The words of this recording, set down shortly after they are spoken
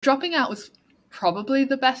Dropping out was probably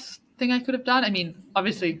the best thing I could have done. I mean,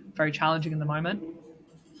 obviously very challenging in the moment.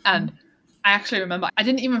 And I actually remember I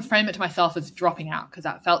didn't even frame it to myself as dropping out because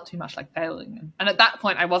that felt too much like failing. And at that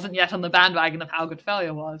point, I wasn't yet on the bandwagon of how good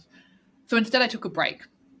failure was. So instead, I took a break.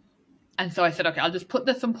 And so I said, okay, I'll just put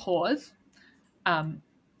this on pause. And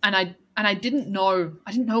I didn't know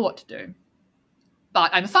what to do. But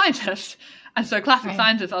I'm a scientist. And so classic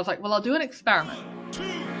scientist, I was like, well, I'll do an experiment. 2,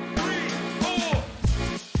 3, 4.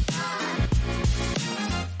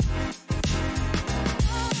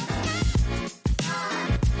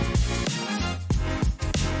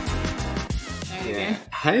 Yeah.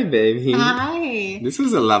 Hi, baby. Hi. This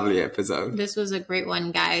was a lovely episode. This was a great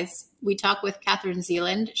one, guys. We talked with Kathryn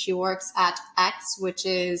Zealand. She works at X, which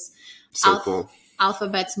is Cool.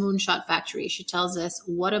 Alphabet's moonshot factory. She tells us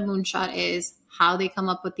what a moonshot is, how they come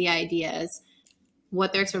up with the ideas,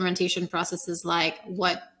 what their experimentation process is like,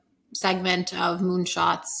 what segment of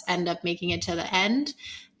moonshots end up making it to the end,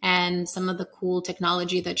 and some of the cool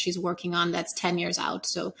technology that she's working on that's 10 years out.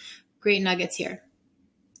 So great nuggets here.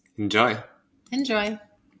 Enjoy.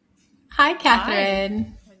 Hi,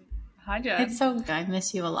 Kathryn. Hi, Jen. It's so good. I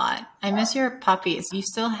miss you a lot. I miss your puppies. You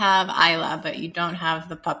still have Isla, but you don't have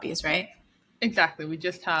the puppies, right? Exactly. We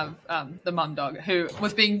just have the mum dog who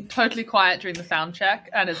was being totally quiet during the sound check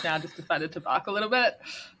and has now just decided to bark a little bit.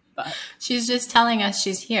 But she's just telling us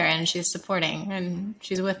she's here and she's supporting and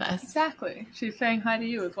she's with us. Exactly. She's saying hi to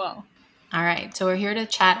you as well. All right. So we're here to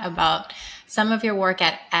chat about some of your work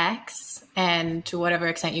at X and to whatever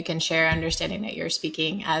extent you can share, understanding that you're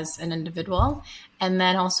speaking as an individual, and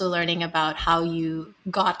then also learning about how you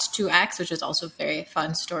got to X, which is also a very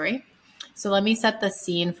fun story. So let me set the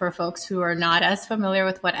scene for folks who are not as familiar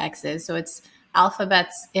with what X is. So it's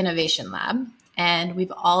Alphabet's innovation lab, and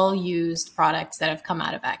we've all used products that have come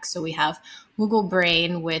out of X. So we have Google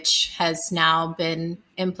Brain, which has now been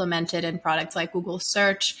implemented in products like Google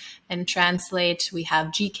Search and Translate. We have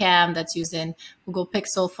Gcam that's used in Google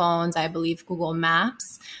Pixel phones, I believe Google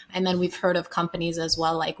Maps. And then we've heard of companies as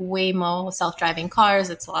well like Waymo, self-driving cars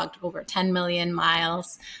that's logged over 10 million miles.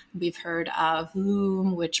 We've heard of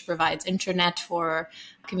Loom, which provides internet for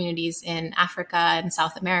communities in Africa and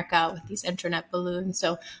South America with these internet balloons.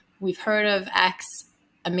 So we've heard of X,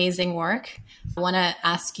 amazing work. I want to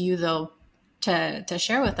ask you, though, to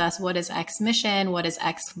share with us, what is X mission? What is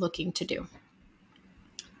X looking to do?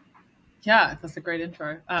 Yeah, that's a great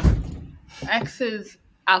intro. X is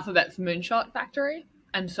Alphabet's moonshot factory.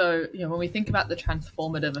 And so, when we think about the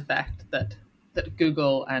transformative effect that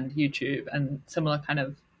Google and YouTube and similar kind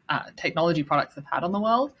of technology products have had on the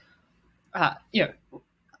world,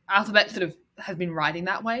 Alphabet sort of has been riding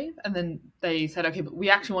that wave. And then they said, okay, but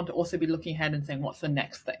we actually want to also be looking ahead and saying, what's the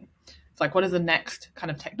next thing? It's like, what is the next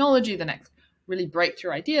kind of technology, the next really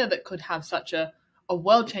breakthrough idea that could have such a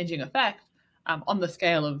world-changing effect on the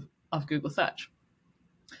scale of Google search?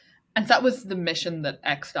 And so that was the mission that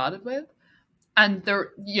X started with. And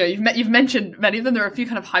there, you've mentioned many of them. There are a few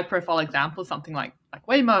kind of high-profile examples, something like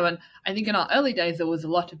Waymo. And I think in our early days, there was a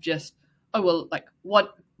lot of just,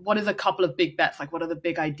 what is a couple of big bets? Like, what are the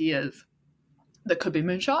big ideas that could be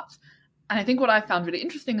moonshots? And I think what I found really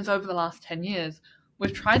interesting is over the last 10 years,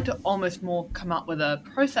 we've tried to almost more come up with a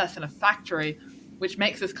process and a factory which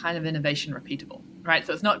makes this kind of innovation repeatable, right?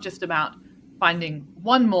 So it's not just about finding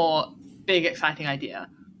one more big, exciting idea,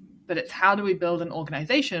 but it's how do we build an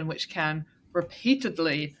organization which can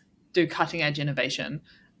repeatedly do cutting-edge innovation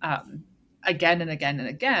again and again and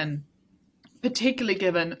again, particularly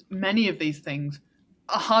given many of these things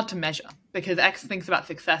are hard to measure because X thinks about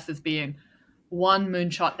success as being one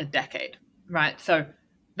moonshot a decade, right? So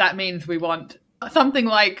that means we want something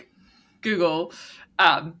like Google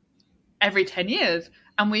every 10 years.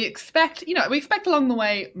 And we expect along the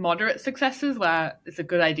way moderate successes where it's a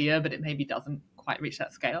good idea, but it maybe doesn't quite reach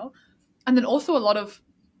that scale. And then also a lot of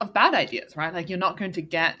bad ideas, right? Like you're not going to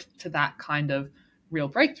get to that kind of real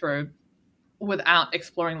breakthrough without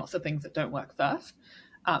exploring lots of things that don't work first.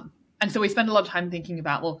 And so we spend a lot of time thinking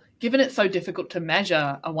about, well, given it's so difficult to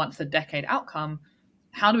measure a once a decade outcome,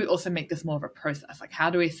 how do we also make this more of a process? Like how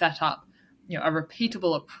do we set up a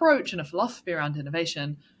repeatable approach and a philosophy around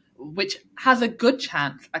innovation, which has a good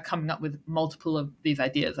chance at coming up with multiple of these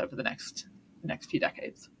ideas over the next few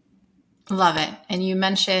decades. Love it. And you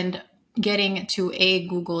mentioned getting to a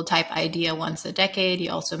Google type idea once a decade.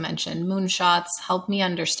 You also mentioned moonshots. Help me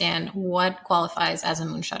understand what qualifies as a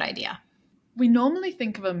moonshot idea. We normally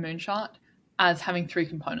think of a moonshot as having three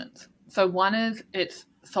components. So one is it's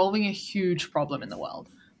solving a huge problem in the world.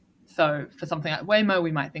 So for something like Waymo,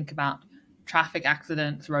 we might think about traffic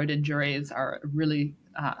accidents, road injuries are a really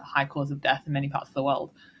high cause of death in many parts of the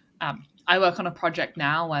world. I work on a project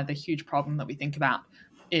now where the huge problem that we think about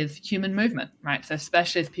is human movement, right? So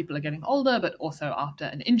especially as people are getting older, but also after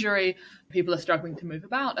an injury, people are struggling to move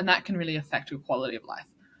about, and that can really affect your quality of life.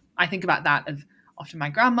 I think about that as often my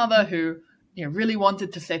grandmother, who really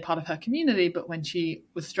wanted to stay part of her community, but when she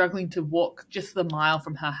was struggling to walk just the mile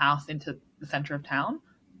from her house into the center of town,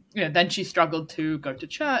 then she struggled to go to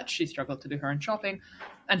church, she struggled to do her own shopping.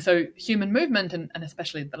 And so human movement, and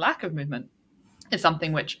especially the lack of movement, is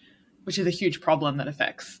something which is a huge problem that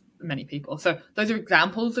affects many people. So those are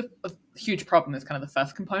examples of huge problem is kind of the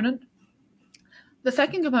first component. The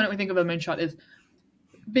second component we think of a moonshot is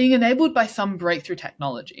being enabled by some breakthrough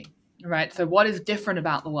technology, right? So what is different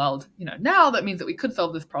about the world, now that means that we could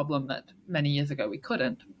solve this problem that many years ago we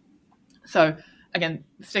couldn't. So again,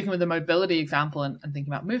 sticking with the mobility example and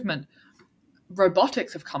thinking about movement,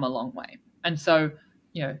 robotics have come a long way. And so,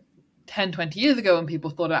 10, 20 years ago, when people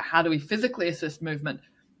thought about how do we physically assist movement,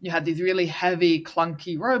 you had these really heavy,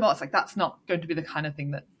 clunky robots. Like, that's not going to be the kind of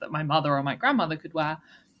thing that my mother or my grandmother could wear.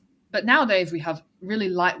 But nowadays, we have really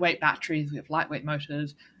lightweight batteries. We have lightweight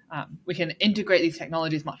motors. We can integrate these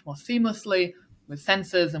technologies much more seamlessly with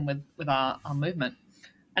sensors and with our movement.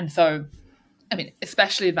 And so,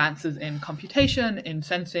 especially advances in computation, in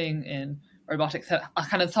sensing, in robotics are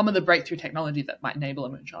kind of some of the breakthrough technology that might enable a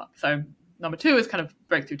moonshot. So number 2 is kind of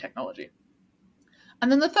breakthrough technology.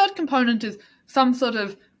 And then the third component is some sort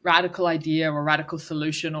of radical idea or radical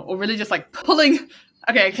solution, or really just like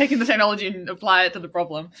taking the technology and apply it to the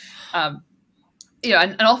problem. And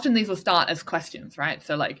often these will start as questions, right?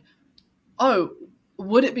 So like, oh,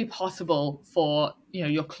 would it be possible for,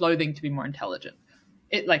 your clothing to be more intelligent?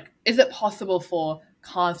 Is it possible for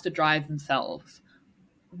cars to drive themselves?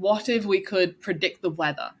 What if we could predict the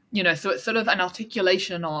weather? So it's sort of an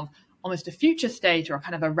articulation of almost a future state or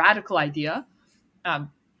kind of a radical idea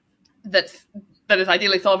that is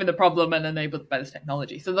ideally solving the problem and enabled by this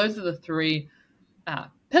technology. So those are the 3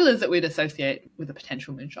 pillars that we'd associate with a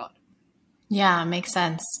potential moonshot. Yeah, makes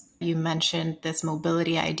sense. You mentioned this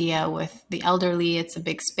mobility idea with the elderly. It's a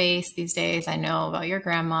big space these days. I know about your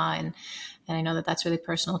grandma, and I know that that's really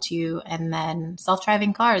personal to you. And then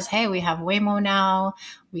self-driving cars. Hey, we have Waymo now.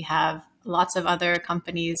 We have lots of other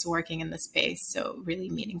companies working in the space. So really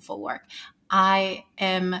meaningful work. I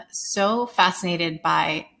am so fascinated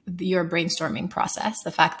by your brainstorming process,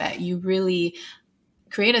 the fact that you really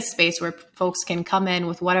create a space where folks can come in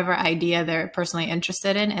with whatever idea they're personally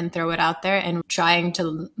interested in and throw it out there, and trying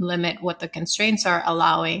to limit what the constraints are,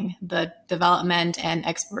 allowing the development and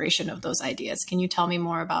exploration of those ideas. Can you tell me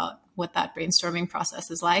more about what that brainstorming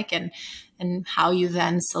process is like, and how you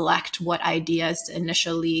then select what ideas to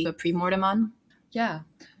initially do a pre-mortem on? Yeah.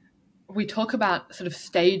 We talk about sort of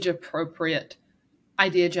stage appropriate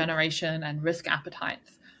idea generation and risk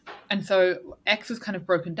appetites. And so X is kind of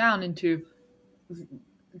broken down into,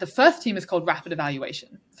 the first team is called rapid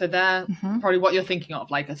evaluation. So they're probably what you're thinking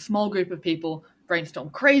of, like a small group of people brainstorm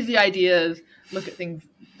crazy ideas, look at things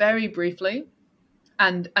very briefly.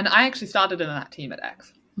 And I actually started in that team at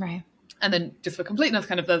X. Right. And then just for completeness,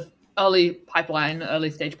 kind of there's early pipeline, early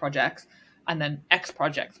stage projects, and then X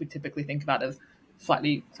projects we typically think about as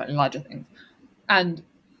slightly larger things. And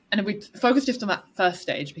if we focus just on that first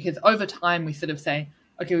stage, because over time we sort of say,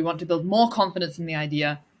 okay, we want to build more confidence in the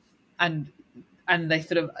idea, and they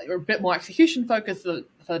sort of are a bit more execution focused the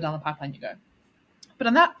further down the pipeline you go. But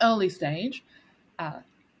in that early stage,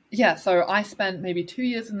 so I spent maybe 2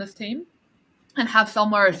 years in this team and have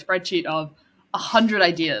somewhere a spreadsheet of 100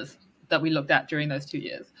 ideas that we looked at during those 2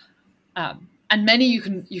 years. And many you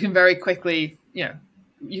can very quickly,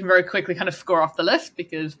 kind of score off the list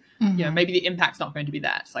because, maybe the impact's not going to be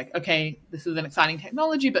there. It's like, okay, this is an exciting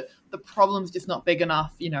technology, but the problem's just not big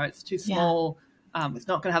enough. It's too small. It's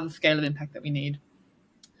not going to have the scale of impact that we need.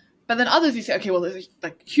 But then others, you say, okay, well, there's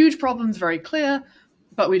like huge problems, very clear,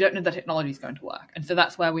 but we don't know the technology is going to work. And so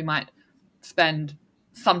that's where we might spend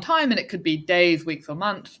some time, and it could be days, weeks, or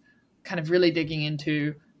months, kind of really digging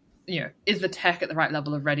into, is the tech at the right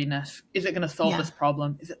level of readiness? Is it going to solve this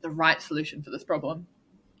problem? Is it the right solution for this problem?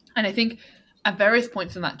 And I think at various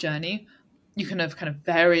points in that journey, you can have kind of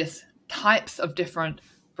various types of different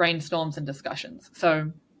brainstorms and discussions.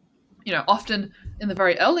 So, often in the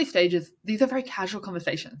very early stages, these are very casual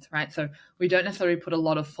conversations, right? So we don't necessarily put a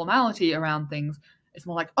lot of formality around things. It's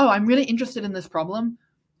more like, oh, I'm really interested in this problem.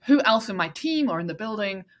 Who else in my team or in the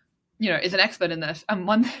building, is an expert in this? And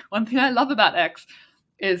one thing I love about X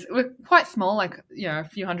is we're quite small, like, a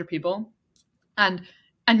few hundred people. And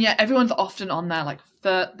yet everyone's often on their like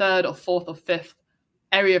third or fourth or fifth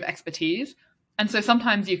area of expertise. And so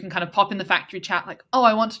sometimes you can kind of pop in the factory chat like, oh,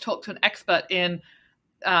 I want to talk to an expert in,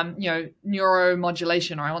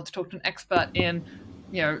 neuromodulation, or I want to talk to an expert in,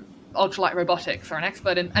 ultralight robotics, or an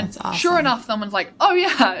expert in, and That's awesome. Sure enough, someone's like, oh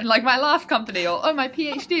yeah, in like my last company, or oh, my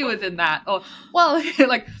PhD was in that, or well,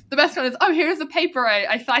 like the best one is, oh, here's a paper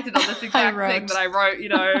I cited on this exact thing that I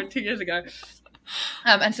wrote, 2 years ago.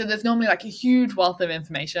 And so there's normally like a huge wealth of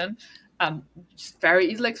information, just very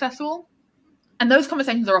easily accessible. And those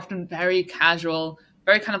conversations are often very casual,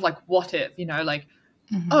 very kind of like, what if, like,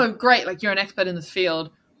 oh, great, like you're an expert in this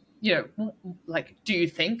field, like, do you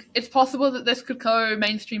think it's possible that this could go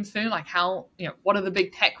mainstream soon? Like how, what are the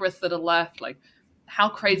big tech risks that are left? Like how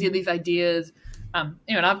crazy are these ideas? And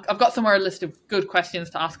I've got somewhere a list of good questions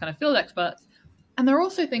to ask kind of field experts. And there are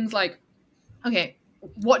also things like, okay,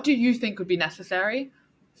 what do you think would be necessary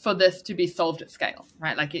for this to be solved at scale,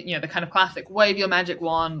 right? Like, the kind of classic wave your magic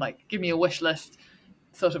wand, like give me a wish list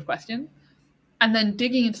sort of question. And then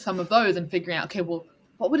digging into some of those and figuring out, okay, well,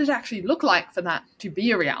 what would it actually look like for that to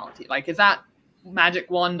be a reality? Like, is that magic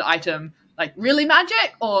wand item like really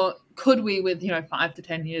magic, or could we, with 5 to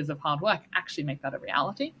 10 years of hard work, actually make that a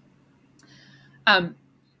reality?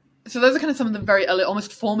 So those are kind of some of the very early,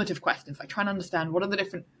 almost formative questions, like trying to understand what are the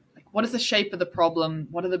different, like what is the shape of the problem,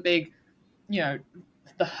 what are the big,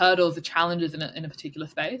 the hurdles, the challenges in a particular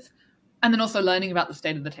space, and then also learning about the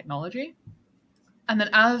state of the technology. And then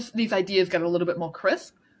as these ideas get a little bit more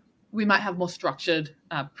crisp, we might have more structured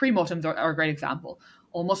pre-mortems are a great example,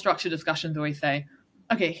 or more structured discussions where we say,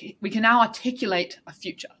 okay, we can now articulate a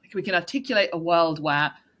future. Like we can articulate a world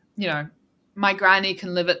where, my granny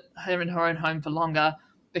can live at her in her own home for longer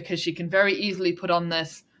because she can very easily put on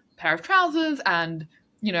this pair of trousers and,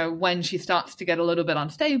 when she starts to get a little bit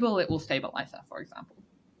unstable, it will stabilize her, for example.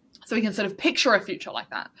 So we can sort of picture a future like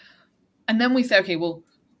that. And then we say, okay, well,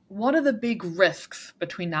 what are the big risks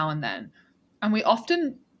between now and then? And we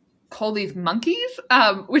often call these monkeys,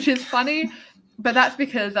 which is funny, but that's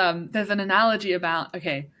because there's an analogy about,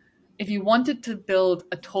 okay, if you wanted to build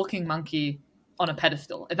a talking monkey on a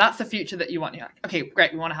pedestal, if that's the future that you want, you're like, okay,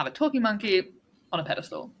 great, we want to have a talking monkey on a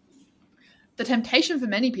pedestal. The temptation for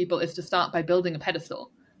many people is to start by building a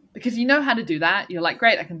pedestal, because you know how to do that. You're like,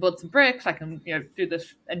 great, I can build some bricks, I can do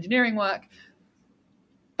this engineering work.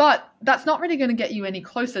 But that's not really going to get you any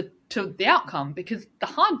closer to the outcome, because the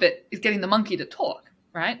hard bit is getting the monkey to talk,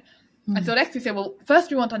 right? And so next we say, well, first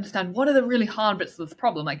we want to understand what are the really hard bits of this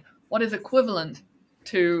problem? Like, what is equivalent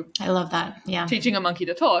to I love that. Yeah. teaching a monkey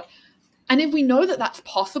to talk? And if we know that that's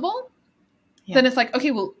possible, then it's like,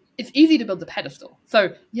 okay, well, it's easy to build a pedestal.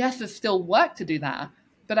 So yes, there's still work to do that,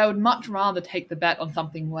 but I would much rather take the bet on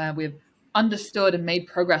something where we've understood and made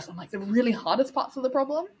progress on like the really hardest parts of the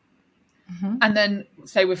problem. And then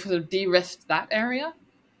say we've sort of de-risked that area.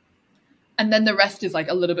 And then the rest is like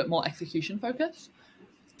a little bit more execution focused.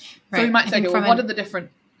 Right. So we might say, okay, well, what are the different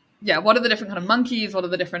kind of monkeys? What are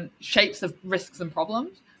the different shapes of risks and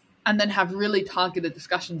problems? And then have really targeted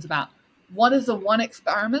discussions about what is the one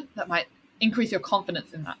experiment that might increase your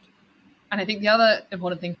confidence in that. And I think the other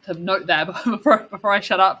important thing to note there before I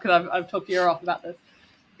shut up, because I've talked your ear off about this,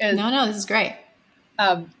 is no, this is great.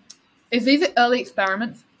 Is these early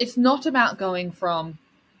experiments, it's not about going from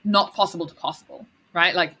not possible to possible,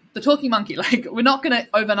 right? Like the talking monkey, like we're not going to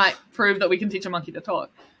overnight prove that we can teach a monkey to talk.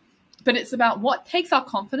 But it's about what takes our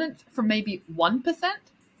confidence from maybe 1%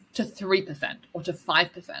 to 3% or to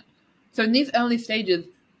 5%. So in these early stages,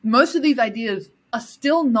 most of these ideas are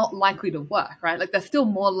still not likely to work, right? Like they're still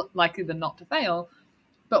more likely than not to fail.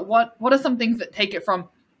 But what are some things that take it from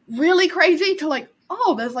really crazy to like,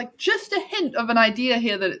 oh, there's like just a hint of an idea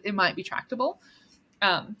here that it might be tractable.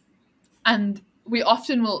 And we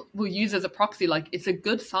often will use as a proxy, like it's a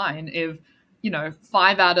good sign if,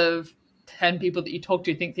 5 out of 10 people that you talk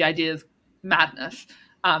to think the idea is madness.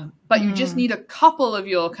 But you just need a couple of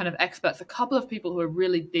your kind of experts, a couple of people who are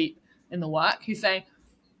really deep in the work who say,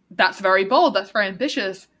 that's very bold, that's very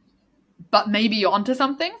ambitious, but maybe you're onto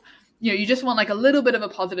something. You just want like a little bit of a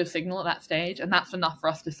positive signal at that stage, and that's enough for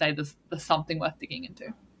us to say there's something worth digging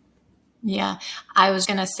into. Yeah, I was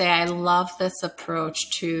going to say I love this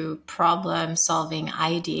approach to problem solving,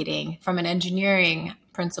 ideating. From an engineering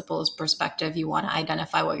principles perspective, you want to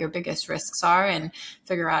identify what your biggest risks are and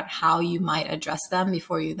figure out how you might address them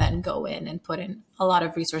before you then go in and put in a lot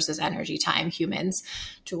of resources, energy, time, humans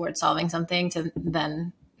towards solving something, to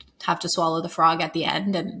then have to swallow the frog at the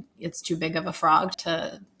end and it's too big of a frog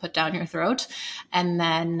to put down your throat. And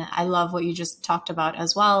then I love what you just talked about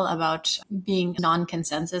as well, about being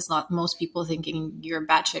non-consensus, not most people thinking you're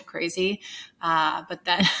batshit crazy. But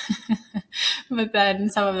then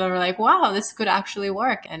some of them are like, wow, this could actually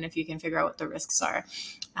work. And if you can figure out what the risks are,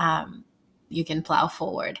 you can plow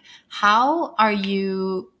forward. How are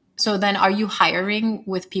you So then are you hiring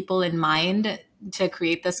with people in mind to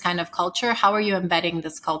create this kind of culture? How are you embedding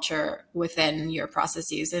this culture within your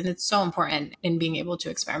processes? And it's so important in being able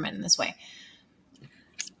to experiment in this way.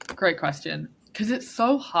 Great question. Because it's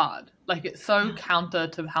so hard. Like, it's so counter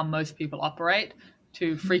to how most people operate,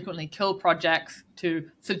 to frequently kill projects, to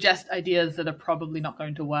suggest ideas that are probably not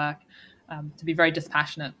going to work, to be very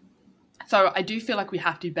dispassionate. So I do feel like we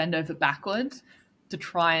have to bend over backwards to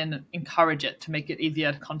try and encourage it, to make it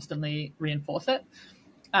easier to constantly reinforce it.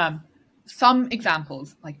 Some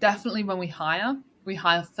examples, like definitely when we hire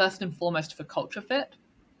first and foremost for culture fit,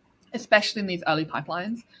 especially in these early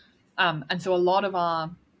pipelines. And so a lot of our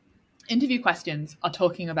interview questions are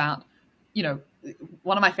talking about,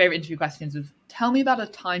 one of my favorite interview questions is, tell me about a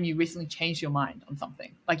time you recently changed your mind on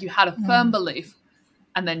something. Like you had a firm belief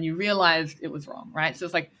and then you realized it was wrong, right? So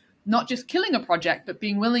it's like not just killing a project, but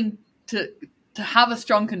being willing to have a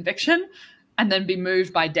strong conviction and then be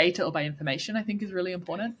moved by data or by information, I think is really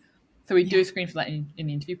important. So we do screen for that in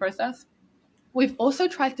the interview process. We've also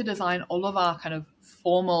tried to design all of our kind of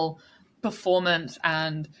formal performance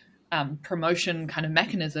and promotion kind of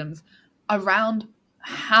mechanisms around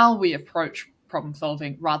how we approach problem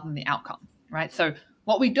solving rather than the outcome, right? So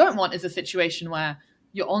what we don't want is a situation where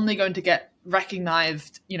you're only going to get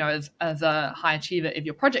recognized, as a high achiever if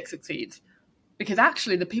your project succeeds, because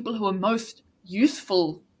actually the people who are most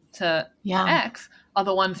useful to X are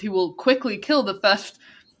the ones who will quickly kill the first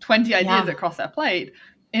 20 ideas that cross their plate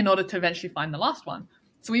in order to eventually find the last one.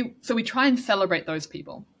 So we try and celebrate those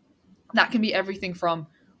people. That can be everything from,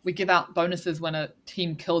 we give out bonuses when a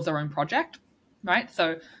team kills their own project, right?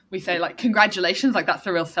 So we say like, congratulations, like that's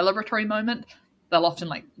a real celebratory moment. They'll often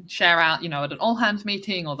like share out, at an all hands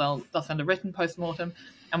meeting, or they'll send a written postmortem,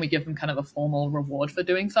 and we give them kind of a formal reward for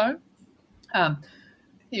doing so.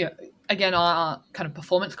 Again, our kind of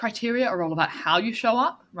performance criteria are all about how you show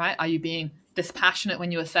up, right? Are you being dispassionate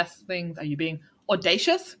when you assess things? Are you being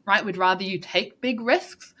audacious, right? We'd rather you take big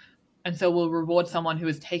risks. And so we'll reward someone who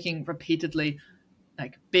is taking repeatedly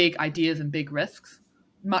like big ideas and big risks,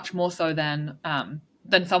 much more so than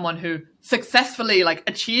someone who successfully like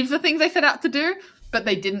achieves the things they set out to do, but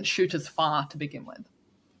they didn't shoot as far to begin with.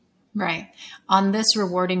 Right. On this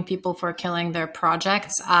rewarding people for killing their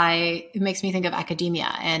projects, it makes me think of academia.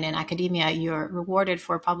 And in academia, you're rewarded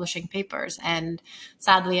for publishing papers. And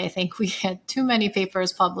sadly, I think we had too many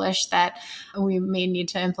papers published that we may need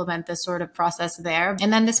to implement this sort of process there.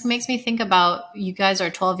 And then this makes me think about, you guys are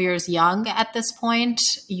 12 years young at this point.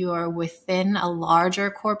 You're within a larger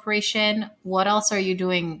corporation. What else are you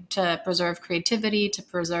doing to preserve creativity, to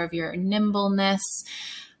preserve your nimbleness?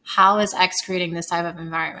 How is X creating this type of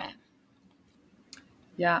environment?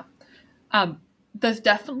 Yeah. There's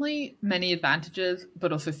definitely many advantages,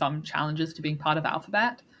 but also some challenges to being part of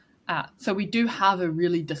Alphabet. So we do have a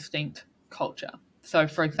really distinct culture. So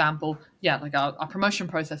for example, like our promotion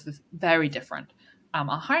process is very different.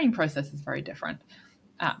 Our hiring process is very different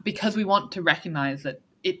because we want to recognize that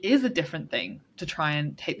it is a different thing to try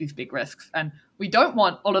and take these big risks. And we don't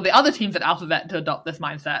want all of the other teams at Alphabet to adopt this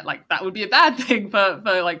mindset. Like that would be a bad thing for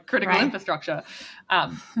like critical infrastructure.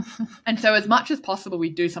 And so as much as possible,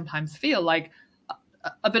 we do sometimes feel like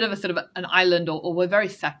a bit of a sort of an island, or we're very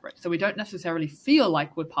separate. So we don't necessarily feel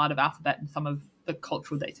like we're part of Alphabet in some of the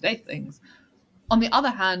cultural day-to-day things. On the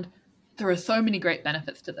other hand, there are so many great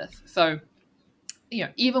benefits to this. So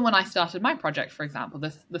even when I started my project, for example,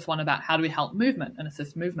 this one about how do we help movement and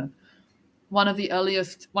assist movement, one of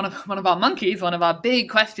our monkeys, one of our big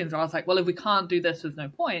questions, where I was like, well, if we can't do this, there's no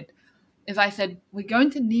point, is I said, we're going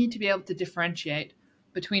to need to be able to differentiate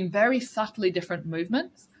between very subtly different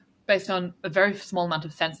movements based on a very small amount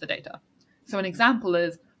of sensor data. So an example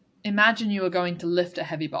is, imagine you are going to lift a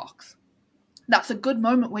heavy box. That's a good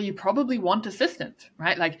moment where you probably want assistance,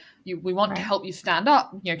 right? Like we want to help you stand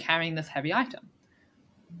up, carrying this heavy item.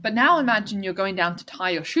 But now imagine you're going down to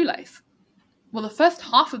tie your shoelace. Well, the first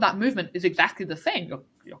half of that movement is exactly the same.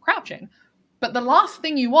 You're crouching. But the last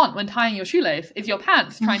thing you want when tying your shoelace is your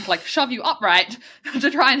pants trying to like shove you upright to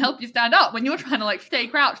try and help you stand up when you're trying to like stay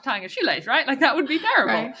crouched tying a shoelace, right? Like that would be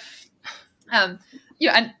terrible. And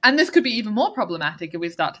this could be even more problematic if we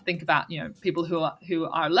start to think about, people who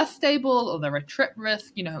are less stable, or they're a trip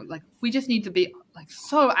risk, like we just need to be like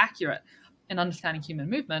so accurate in understanding human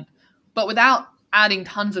movement, but without adding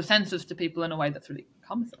tons of sensors to people in a way that's really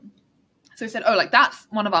cumbersome. So we said, that's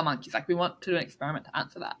one of our monkeys. Like we want to do an experiment to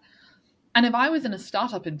answer that. And if I was in a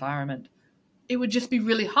startup environment, it would just be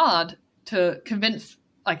really hard to convince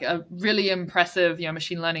like a really impressive,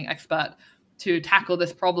 machine learning expert to tackle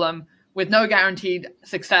this problem with no guaranteed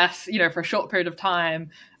success, for a short period of time,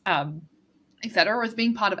 et cetera. Or as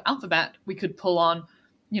being part of Alphabet, we could pull on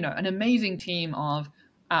an amazing team of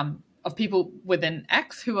people within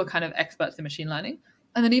X who are kind of experts in machine learning,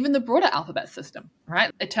 and then even the broader Alphabet system,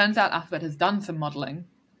 right? It turns out Alphabet has done some modeling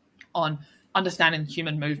on understanding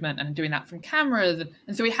human movement and doing that from cameras.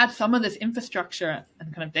 And so we had some of this infrastructure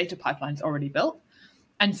and kind of data pipelines already built.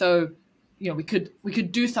 And so, we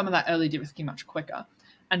could do some of that early de-risking much quicker.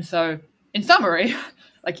 And so in summary,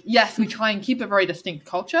 yes, we try and keep a very distinct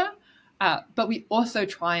culture, but we also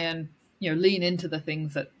try and, lean into the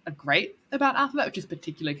things that are great about Alphabet, which is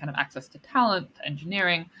particularly kind of access to talent, to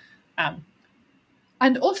engineering.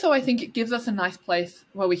 And also I think it gives us a nice place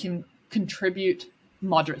where we can contribute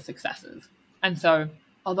moderate successes. And so,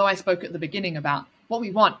 although I spoke at the beginning about what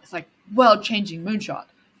we want, it's like world-changing moonshot.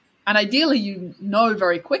 And ideally, you know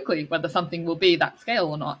very quickly whether something will be that scale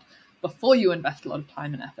or not before you invest a lot of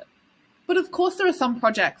time and effort. But of course, there are some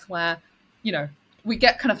projects where, we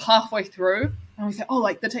get kind of halfway through and we say,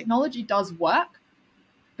 the technology does work,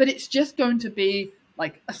 but it's just going to be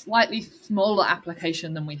a slightly smaller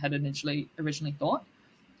application than we had originally thought.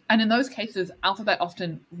 And in those cases, Alphabet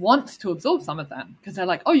often wants to absorb some of them because they're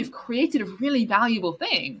like, you've created a really valuable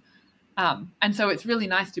thing. And so it's really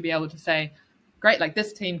nice to be able to say, great,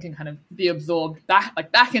 this team can kind of be absorbed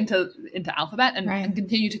back into Alphabet and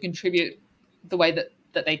continue to contribute the way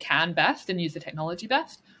that they can best and use the technology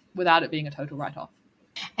best without it being a total write-off.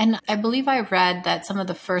 And I believe I read that some of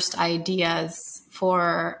the first ideas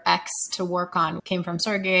for X to work on came from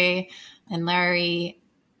Sergey and Larry.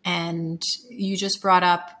 And you just brought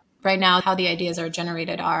up right now how the ideas are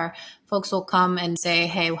generated are folks will come and say,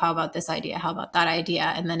 hey, how about this idea? How about that idea?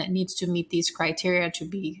 And then it needs to meet these criteria to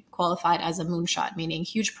be qualified as a moonshot, meaning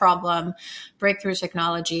huge problem, breakthrough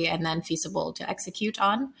technology, and then feasible to execute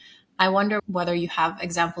on. I wonder whether you have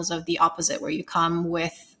examples of the opposite where you come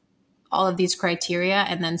with all of these criteria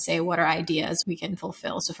and then say, what are ideas we can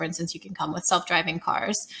fulfill? So for instance, you can come with self-driving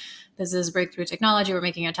cars. This is breakthrough technology. We're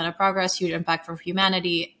making a ton of progress, huge impact for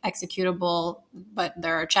humanity, executable, but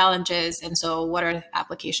there are challenges. And so what are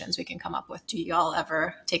applications we can come up with? Do you all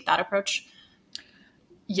ever take that approach?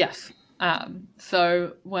 Yes.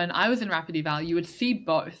 So when I was in Rapid Eval, you would see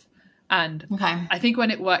both. And I think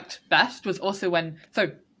when it worked best was also when,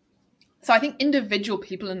 so I think individual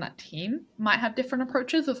people in that team might have different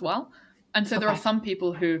approaches as well. And so there are some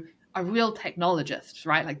people who are real technologists,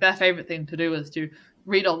 right? Their favorite thing to do is to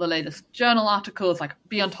read all the latest journal articles,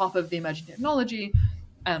 be on top of the emerging technology,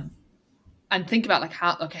 and think about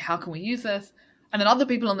how can we use this? And then other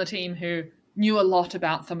people on the team who knew a lot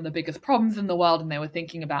about some of the biggest problems in the world, and they were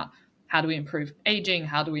thinking about how do we improve aging?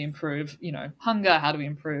 How do we improve, hunger? How do we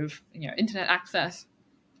improve, internet access?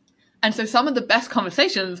 And so some of the best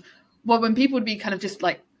conversations were when people would be kind of just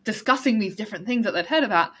discussing these different things that they'd heard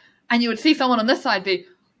about, and you would see someone on this side be,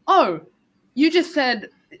 you just said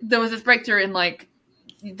there was this breakthrough in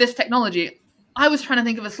this technology. I was trying to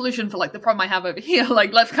think of a solution for the problem I have over here.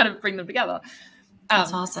 Let's kind of bring them together.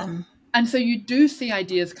 That's awesome. And so you do see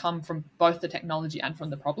ideas come from both the technology and from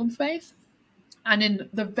the problem space. And in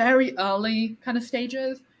the very early kind of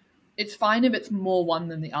stages, it's fine if it's more one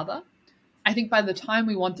than the other. I think by the time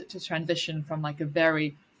we want it to transition from a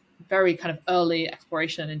very, very kind of early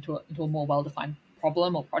exploration into a more well-defined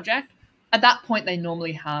problem or project, at that point, they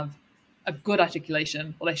normally have a good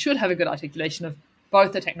articulation, or they should have a good articulation of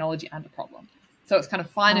both the technology and the problem. So it's kind of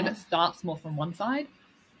fine if it starts more from one side,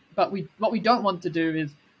 but what we don't want to do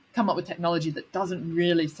is come up with technology that doesn't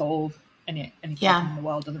really solve any problem in the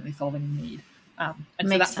world, doesn't really solve any need. And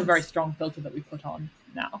so that's a very strong filter that we put on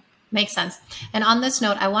now. Makes sense. And on this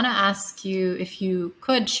note, I want to ask you if you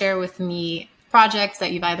could share with me projects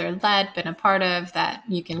that you've either led, been a part of, that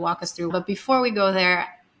you can walk us through. But before we go there,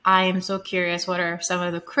 I am so curious, what are some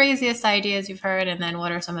of the craziest ideas you've heard? And then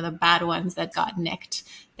what are some of the bad ones that got nicked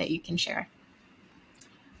that you can share?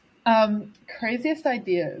 Craziest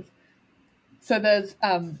ideas. So there's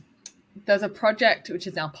a project which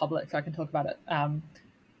is now public, so I can talk about it,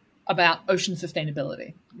 about ocean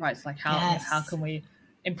sustainability, right? It's how can we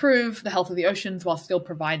improve the health of the oceans while still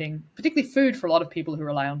providing particularly food for a lot of people who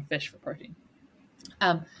rely on fish for protein.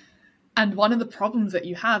 And one of the problems that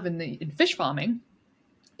you have in fish farming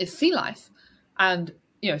is sea lice. And,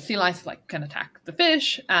 sea lice can attack the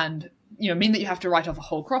fish and, mean that you have to write off a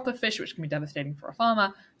whole crop of fish, which can be devastating for a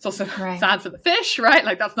farmer. It's also sad for the fish, right?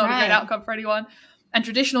 That's not a great outcome for anyone. And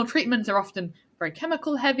traditional treatments are often very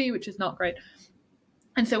chemical heavy, which is not great.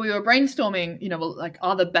 And so we were brainstorming,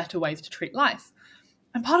 are there better ways to treat lice?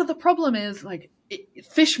 And part of the problem is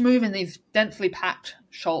fish move in these densely packed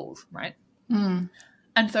shoals, right? Mm.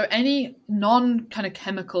 And so any non kind of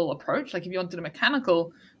chemical approach, if you wanted a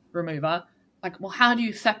mechanical remover, how do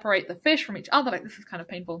you separate the fish from each other? This is kind of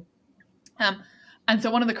painful. And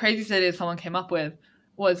so one of the craziest ideas someone came up with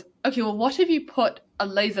was, okay, well, what if you put a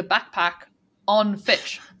laser backpack on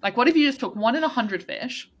fish? Like, what if you just took 1 in 100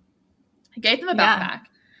 fish, gave them a backpack?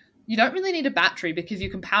 You don't really need a battery because you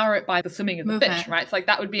can power it by the swimming of the fish, right? So like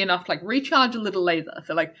that would be enough to like recharge a little laser.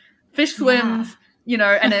 So like fish swims, you know,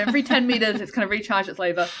 and every 10 meters it's going to recharge its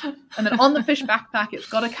laser. And then on the fish backpack, it's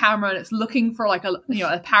got a camera and it's looking for like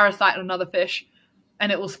a parasite on another fish,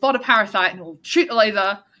 and it will spot a parasite and it will shoot a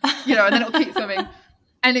laser, you know, and then it'll keep swimming.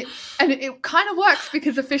 And it kind of works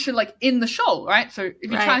because the fish are like in the shoal, right? So if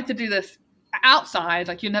you try to do this outside,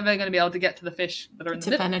 like you're never going to be able to get to the fish that are in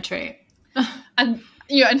the middle. Penetrate. And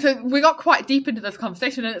you know, and so we got quite deep into this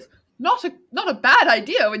conversation, and it's not a bad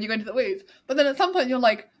idea when you go into the weeds. But then at some point you're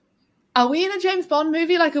like, are we in a James Bond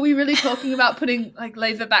movie? Like, are we really talking about putting like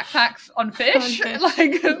laser backpacks on fish?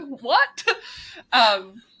 Like, what?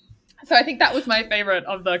 So I think that was my favorite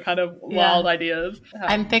of the kind of wild ideas.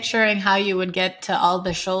 I'm picturing how you would get to all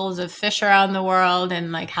the shoals of fish around the world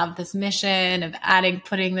and like have this mission of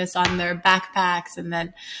putting this on their backpacks, and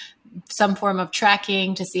then some form of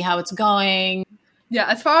tracking to see how it's going. Yeah,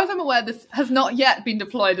 as far as I'm aware, this has not yet been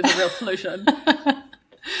deployed as a real solution.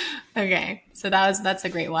 Okay, so that's a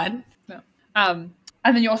great one. Yeah. And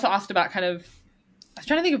then you also asked about kind of, I was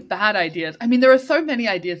trying to think of bad ideas. I mean, there are so many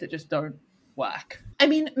ideas that just don't work. I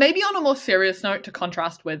mean, maybe on a more serious note, to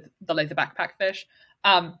contrast with the laser backpack fish,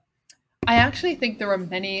 I actually think there are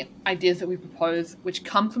many ideas that we propose which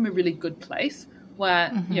come from a really good place, where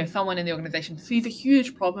you know, someone in the organization sees a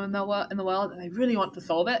huge problem in the world and they really want to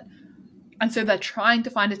solve it. And so they're trying to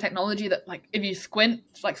find a technology that, like, if you squint,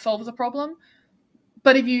 like, solves a problem.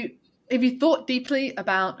 But if you thought deeply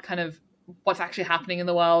about kind of what's actually happening in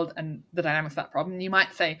the world and the dynamics of that problem, you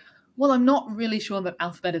might say, well, I'm not really sure that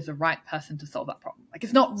Alphabet is the right person to solve that problem. Like,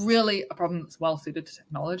 it's not really a problem that's well suited to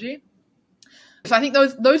technology. So I think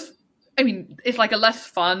those, I mean, it's like a less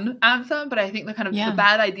fun answer, but I think the kind of the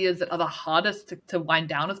bad ideas that are the hardest to wind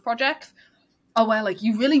down as projects are where, like,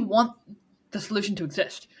 you really want the solution to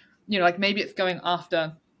exist. You know, like maybe it's going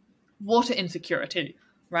after water insecurity,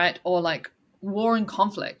 right? Or like war and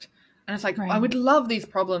conflict. And it's like, I would love these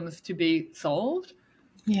problems to be solved.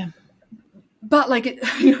 Yeah. But like,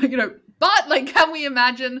 can we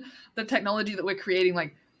imagine the technology that we're creating,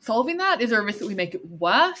 like solving that? Is there a risk that we make it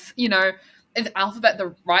worse? You know, is Alphabet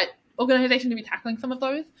the right organization to be tackling some of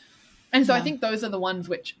those? And so I think those are the ones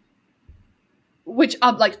which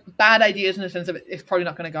are like bad ideas in the sense of it's probably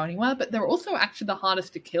not going to go anywhere, but they're also actually the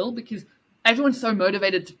hardest to kill because everyone's so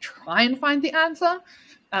motivated to try and find the answer.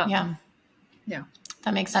 Yeah,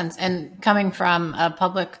 that makes sense. And coming from a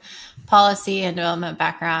public policy and development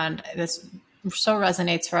background, this so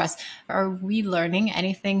resonates for us. Are we learning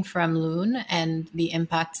anything from Loon and the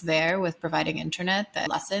impacts there with providing internet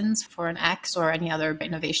lessons for an X or any other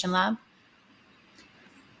innovation lab?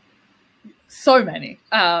 So many.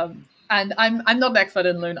 And I'm not an expert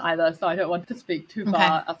in Loon either, so I don't want to speak too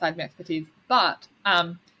far outside my expertise. But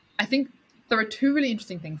I think there are two really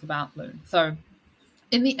interesting things about Loon. So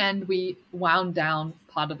in the end, we wound down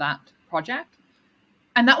part of that project.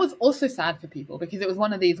 And that was also sad for people because it was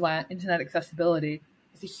one of these where internet accessibility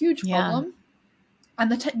is a huge problem.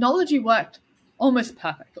 And the technology worked almost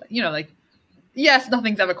perfectly. You know, like, yes,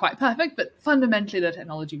 nothing's ever quite perfect, but fundamentally the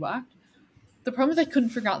technology worked. The problem is they couldn't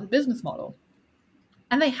figure out the business model.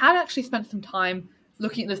 And they had actually spent some time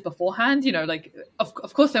looking at this beforehand. You know, like,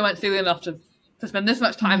 of course they weren't silly enough to spend this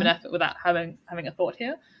much time and effort without having a thought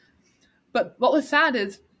here. But what was sad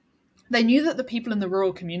is they knew that the people in the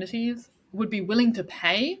rural communities would be willing to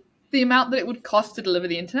pay the amount that it would cost to deliver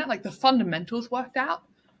the internet. Like, the fundamentals worked out.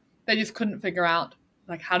 They just couldn't figure out,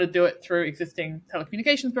 like, how to do it through existing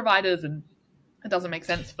telecommunications providers. And it doesn't make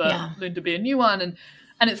sense for Loon to be a new one. And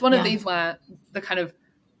it's one of these where the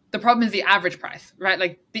problem is the average price, right?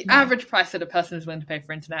 Like, the average price that a person is willing to pay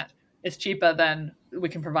for internet is cheaper than we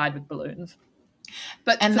can provide with balloons.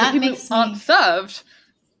 But and so that people makes who aren't served,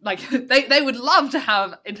 like, they would love to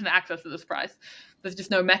have internet access at this price. There's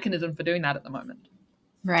just no mechanism for doing that at the moment.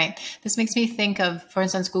 Right. This makes me think of, for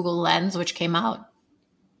instance, Google Lens, which came out,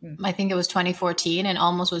 I think it was 2014 and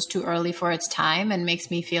almost was too early for its time, and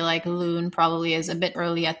makes me feel like Loon probably is a bit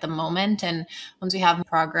early at the moment. And once we have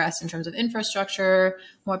progress in terms of infrastructure,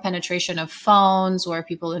 more penetration of phones where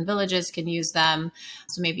people in villages can use them,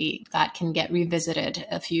 so maybe that can get revisited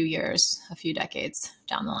a few decades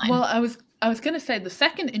down the line. Well, I was going to say the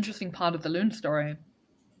second interesting part of the Loon story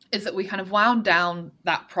is that we kind of wound down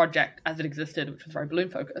that project as it existed, which was very balloon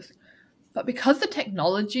focused. But because the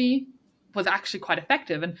technology was actually quite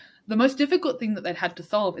effective, and the most difficult thing that they'd had to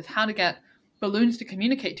solve is how to get balloons to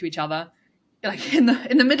communicate to each other like in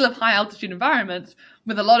the middle of high altitude environments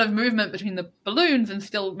with a lot of movement between the balloons and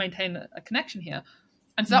still maintain a connection here.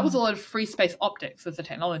 And so that was a lot of free space optics as the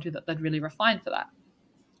technology that they'd really refined for that.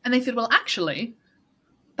 And they said, well, actually,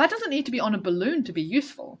 that doesn't need to be on a balloon to be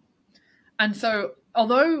useful. And so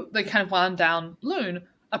although they kind of wound down Loon,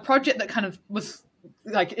 a project that kind of was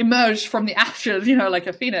like emerged from the ashes, like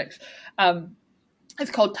a phoenix,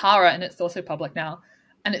 it's called Tara, and it's also public now.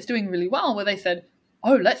 And it's doing really well, where they said,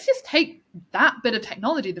 oh, let's just take that bit of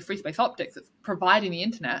technology, the free space optics that's providing the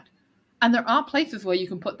internet, and there are places where you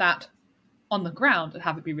can put that on the ground and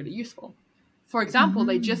have it be really useful. For example,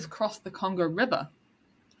 they just crossed the Congo River.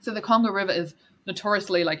 So the Congo River is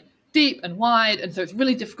notoriously like deep and wide, and so it's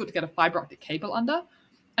really difficult to get a fiber optic cable under.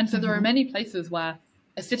 And so there are many places where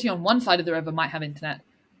a city on one side of the river might have internet,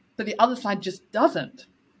 but the other side just doesn't.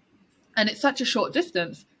 And it's such a short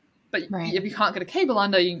distance, but if you can't get a cable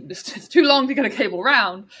under, it's too long to get a cable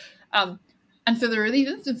round. And so there are these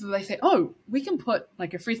instances where they say, oh, we can put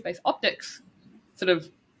like a free space optics sort of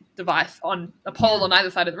device on a pole on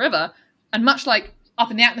either side of the river. And much like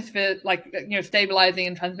up in the atmosphere, like, stabilizing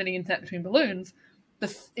and transmitting internet between balloons,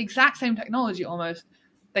 the exact same technology almost,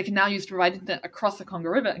 they can now use to provide internet across the Congo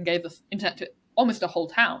River and gave us internet to almost a whole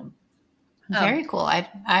town. Very cool. I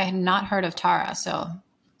had not heard of Tara, so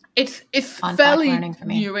it's fairly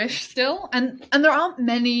newish still, and there aren't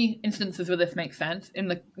many instances where this makes sense in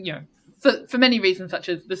the for many reasons, such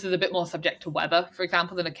as this is a bit more subject to weather, for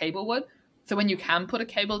example, than a cable would. So when you can put a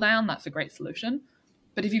cable down, that's a great solution.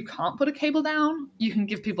 But if you can't put a cable down, you can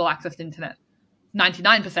give people access to internet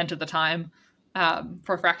 99% of the time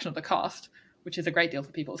for a fraction of the cost, which is a great deal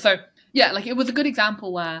for people. So yeah, like it was a good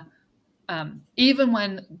example where even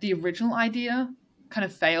when the original idea kind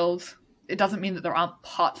of fails, it doesn't mean that there aren't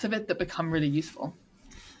parts of it that become really useful.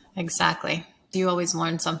 Exactly. You always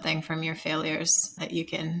learn something from your failures that you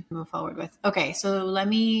can move forward with. Okay, so let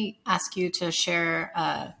me ask you to share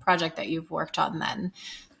a project that you've worked on then.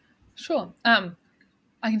 Sure. I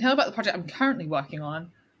can tell about the project I'm currently working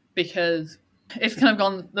on because it's kind of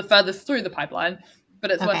gone the furthest through the pipeline,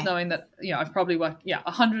 but it's worth knowing that, I've probably worked,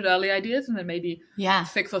 100 early ideas and then maybe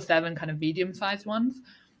 6 or 7 kind of medium-sized ones.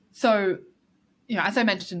 So, as I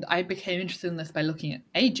mentioned, I became interested in this by looking at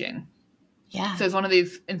aging. Yeah. So it's one of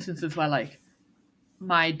these instances where, like,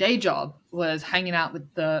 my day job was hanging out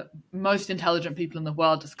with the most intelligent people in the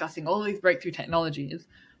world discussing all these breakthrough technologies.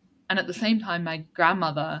 And at the same time, my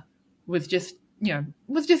grandmother was just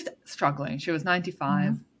struggling. She was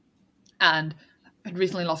 95 and had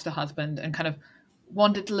recently lost her husband and kind of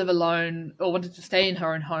wanted to live alone or wanted to stay in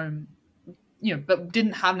her own home, but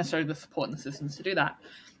didn't have necessarily the support and the systems to do that.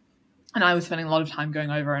 And I was spending a lot of time going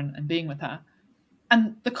over and being with her.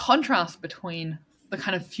 And the contrast between the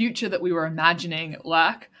kind of future that we were imagining at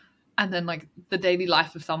work and then like the daily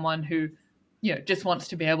life of someone who, just wants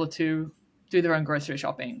to be able to do their own grocery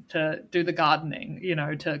shopping, to do the gardening,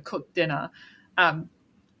 to cook dinner. I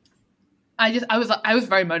was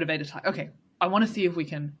very motivated to, okay, I want to see if we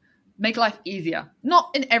can make life easier,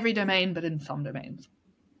 not in every domain, but in some domains.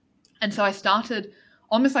 And so I started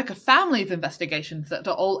almost like a family of investigations that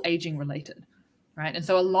are all aging related, right? And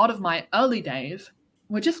so a lot of my early days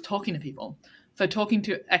were just talking to people. So talking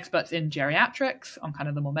to experts in geriatrics on kind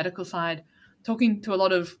of the more medical side, talking to a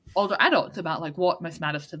lot of older adults about like what most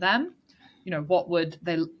matters to them, what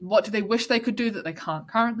do they wish they could do that they can't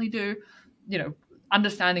currently do,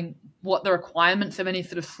 understanding what the requirements of any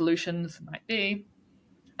sort of solutions might be.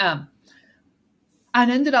 And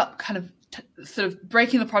ended up kind of sort of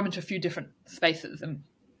breaking the problem into a few different spaces. And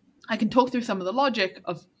I can talk through some of the logic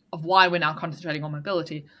of why we're now concentrating on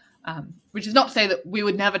mobility, which is not to say that we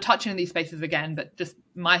would never touch any of these spaces again, but just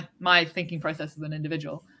my thinking process as an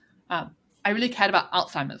individual. I really cared about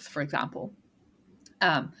Alzheimer's, for example.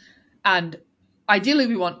 And ideally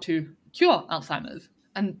we want to cure Alzheimer's.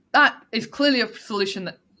 And that is clearly a solution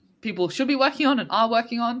that people should be working on and are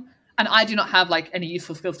working on. And I do not have like any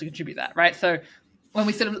useful skills to contribute that, right? So when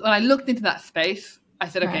I looked into that space, I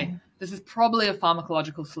said, okay, this is probably a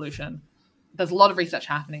pharmacological solution. There's a lot of research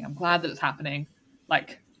happening. I'm glad that it's happening.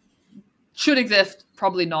 Like, should exist,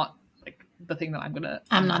 probably not like the thing that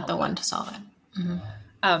I'm not the one to solve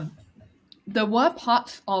it. There were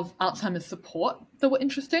parts of Alzheimer's support that were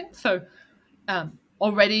interesting. So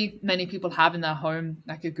already many people have in their home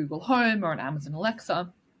like a Google Home or an Amazon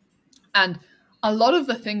Alexa. And a lot of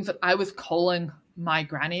the things that I was calling my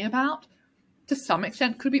granny about, to some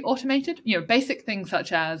extent, could be automated. Basic things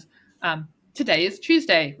such as, today is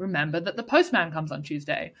Tuesday. Remember that the postman comes on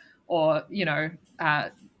Tuesday. Or,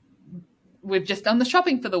 we've just done the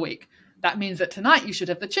shopping for the week. that means that tonight you should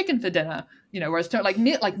have the chicken for dinner, whereas to like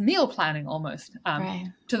meal planning almost,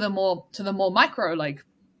 Right. to the more micro, like,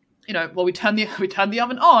 well, we turn the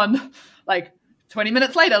oven on, like 20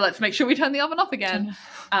 minutes later, let's make sure we turn the oven off again.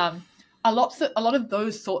 A lot of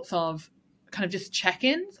those sorts of kind of just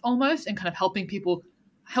check-ins almost, and kind of helping people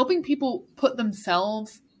put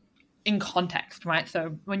themselves in context, right?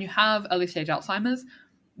 So when you have early stage Alzheimer's,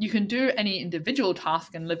 you can do any individual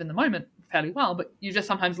task and live in the moment fairly well, but you just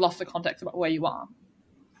sometimes lost the context about where you are.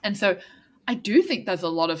 And so I do think there's a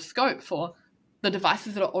lot of scope for the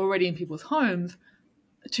devices that are already in people's homes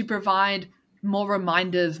to provide more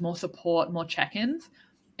reminders, more support, more check-ins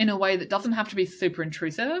in a way that doesn't have to be super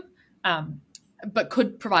intrusive, but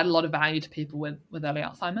could provide a lot of value to people with early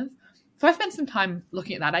Alzheimer's. So I spent some time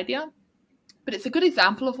looking at that idea, but it's a good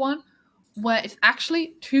example of one where it's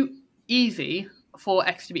actually too easy for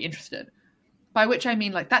X to be interested. By which I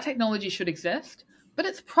mean, like, that technology should exist, but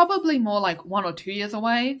it's probably more like 1 or 2 years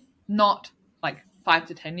away, not like 5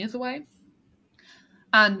 to 10 years away.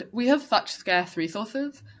 And we have such scarce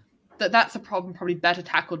resources that that's a problem probably better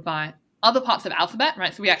tackled by other parts of Alphabet,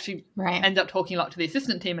 right? So we actually end up talking a lot to the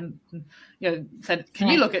assistant team and said, can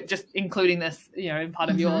you look at just including this, in part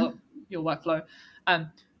of your workflow,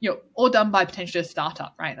 or done by potentially a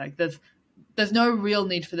startup, right? Like there's no real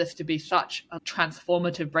need for this to be such a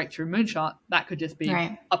transformative breakthrough moonshot. That could just be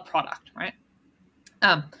a product, right?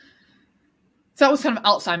 So that was kind of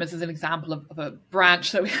Alzheimer's as an example of a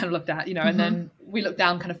branch that we kind of looked at, and then we looked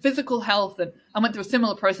down kind of physical health, and I went through a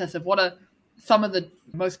similar process of what are some of the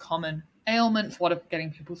most common ailments, what are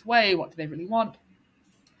getting people's way, what do they really want?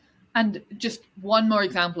 And just one more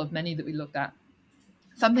example of many that we looked at.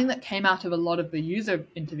 Something that came out of a lot of the user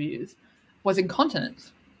interviews was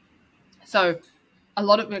incontinence. So a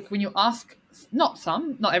lot of, like, when you ask, not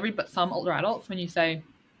every, but some older adults, when you say,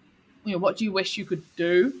 what do you wish you could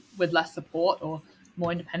do with less support or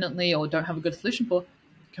more independently or don't have a good solution for,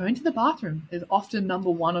 going to the bathroom is often number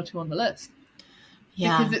 1 or 2 on the list.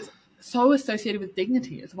 Yeah. Because it's so associated with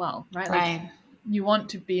dignity as well, right? Like, you want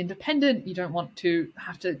to be independent. You don't want to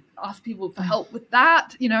have to ask people for help with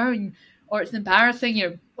that, or it's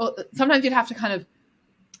embarrassing. Well, sometimes you'd have to kind of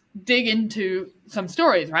dig into some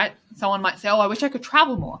stories, right? Someone might say, I wish I could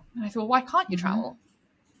travel more. And I say, well, why can't you travel?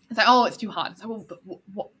 It's like, it's too hard. It's like, well, but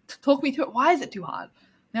what, talk me through it. Why is it too hard?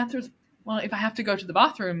 The answer is, well, if I have to go to the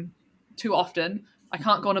bathroom too often, I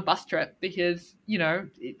can't go on a bus trip because,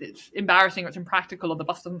 it's embarrassing or it's impractical or the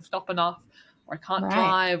bus doesn't stop enough or I can't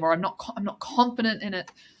drive or I'm not confident in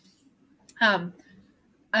it.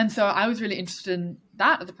 And so I was really interested in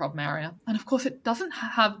that as a problem area. And of course, it doesn't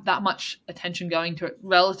have that much attention going to it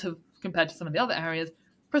relative compared to some of the other areas,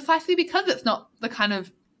 precisely because it's not the kind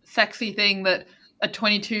of sexy thing that a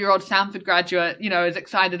 22-year-old Stanford graduate, is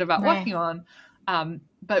excited about working on.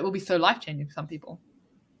 But it will be so life-changing for some people.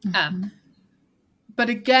 But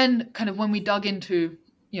again, kind of when we dug into,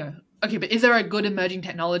 okay, but is there a good emerging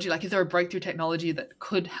technology? Like, is there a breakthrough technology that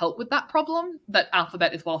could help with that problem that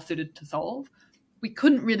Alphabet is well suited to solve? We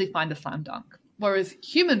couldn't really find a slam dunk. Whereas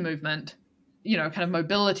human movement, kind of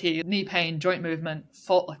mobility, knee pain, joint movement,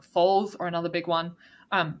 falls are another big one.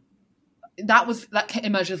 That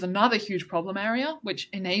emerged as another huge problem area, which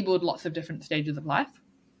enabled lots of different stages of life.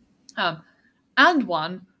 And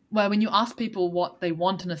one where when you ask people what they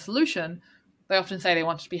want in a solution, they often say they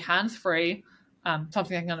want to be hands-free, something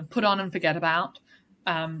they can kind of put on and forget about,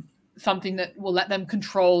 something that will let them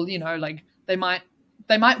control, like they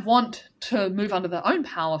might want to move under their own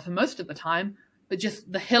power for most of the time, but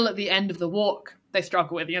just the hill at the end of the walk they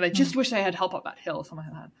struggle with. They just wish they had help up that hill or something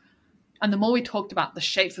like that. And the more we talked about the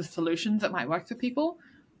shapes of solutions that might work for people,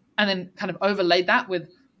 and then kind of overlaid that with,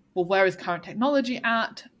 well, where is current technology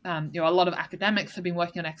at? A lot of academics have been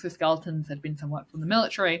working on exoskeletons. There'd been some work from the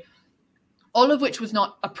military, all of which was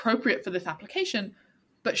not appropriate for this application,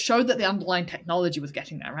 but showed that the underlying technology was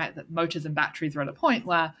getting there, right? That motors and batteries are at a point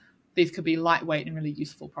where these could be lightweight and really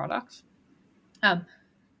useful products.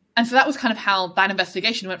 And so that was kind of how that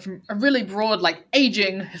investigation went from a really broad, like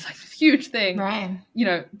aging is like this huge thing,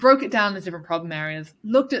 broke it down into different problem areas,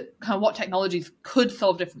 looked at kind of what technologies could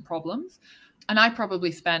solve different problems. And I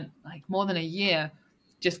probably spent like more than a year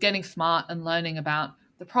just getting smart and learning about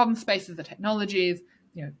the problem spaces, the technologies,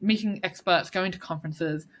 meeting experts, going to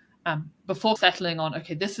conferences, before settling on,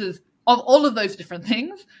 okay, this is, of all of those different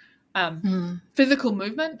things, physical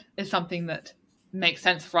movement is something that makes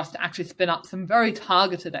sense for us to actually spin up some very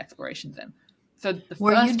targeted explorations in. So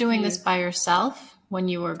were you doing this by yourself when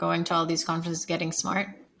you were going to all these conferences, getting smart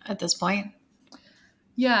at this point?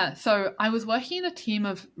 Yeah, so I was working in a team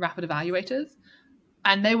of rapid evaluators,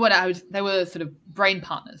 And they were sort of brain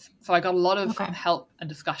partners. So I got a lot of Okay. help and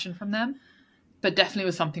discussion from them, but definitely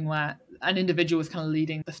was something where an individual was kind of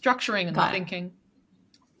leading the structuring and the Got it. thinking.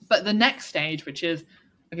 But the next stage, which is,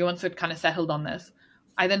 okay, once we'd kind of settled on this,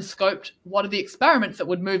 I then scoped what are the experiments that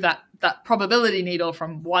would move that probability needle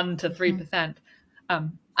from 1 to 3%.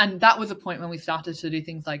 And that was a point when we started to do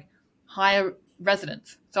things like hire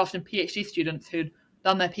residents. So often PhD students who'd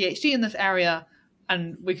done their PhD in this area,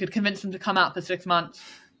 and we could convince them to come out for 6 months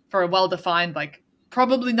for a well-defined, like,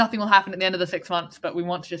 probably nothing will happen at the end of the 6 months, but we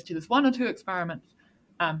want to just do this 1 or 2 experiments.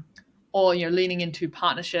 Or, leaning into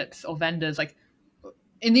partnerships or vendors. Like,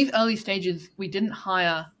 in these early stages, we didn't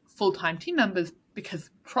hire full-time team members because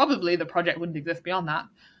probably the project wouldn't exist beyond that.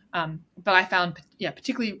 But I found,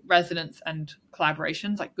 particularly residents and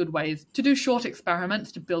collaborations, like good ways to do short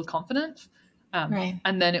experiments to build confidence. Right.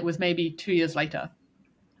 And then it was maybe 2 years later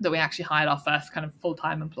that we actually hired our first kind of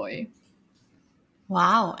full-time employee.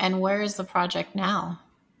 Wow. And where is the project now?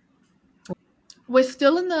 We're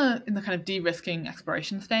still in the kind of de-risking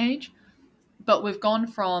exploration stage, but we've gone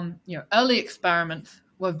from, early experiments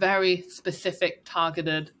were very specific,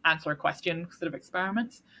 targeted, answer a question sort of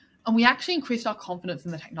experiments. And we actually increased our confidence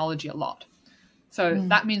in the technology a lot. So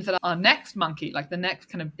that means that our next monkey, like the next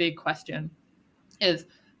kind of big question, is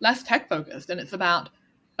less tech focused. And it's about,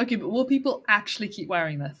 okay, but will people actually keep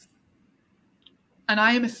wearing this? And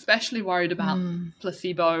I am especially worried about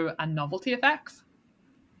placebo and novelty effects.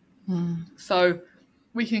 So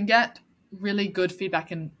we can get really good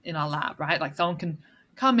feedback in our lab, right? Like someone can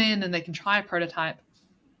come in and they can try a prototype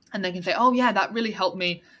and they can say, oh yeah, that really helped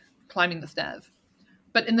me climbing the stairs.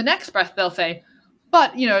 But in the next breath, they'll say,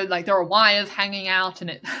 but, like there are wires hanging out and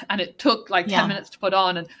it took like 10 minutes to put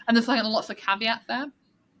on. And there's like lots of caveats there.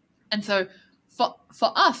 And so for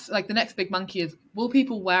us, like the next big monkey is, will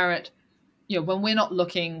people wear it, when we're not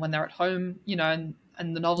looking, when they're at home, and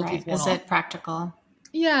the novelty Is it practical?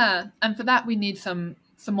 Yeah. And for that, we need some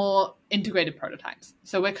more integrated prototypes.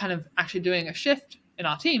 So we're kind of actually doing a shift in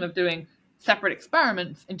our team of doing separate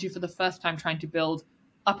experiments into, for the first time, trying to build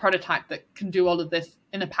a prototype that can do all of this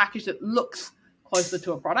in a package that looks closer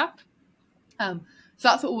to a product. So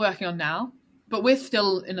that's what we're working on now, but we're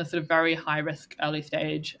still in a sort of very high risk early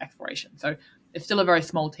stage exploration. So it's still a very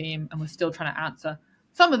small team and we're still trying to answer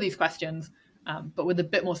some of these questions, but with a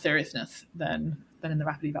bit more seriousness than in the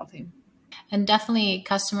rapid eval team. And definitely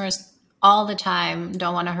customers all the time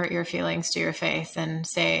don't want to hurt your feelings to your face and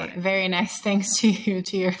say very nice things to you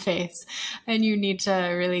to your face. And you need to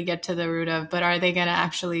really get to the root of, but are they going to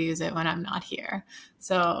actually use it when I'm not here?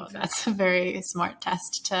 So that's a very smart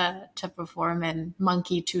test to perform and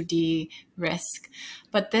monkey 2D risk.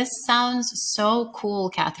 But this sounds so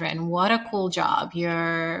cool, Kathryn. What a cool job.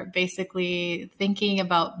 You're basically thinking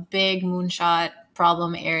about big moonshot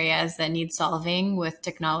problem areas that need solving with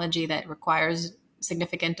technology that requires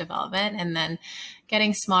significant development, and then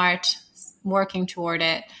getting smart, working toward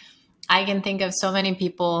it. I can think of so many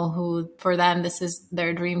people who, for them, this is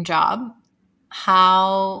their dream job.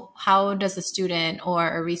 How does a student or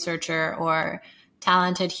a researcher or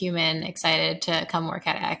talented human excited to come work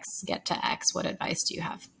at X get to X? What advice do you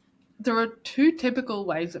have? There are 2 typical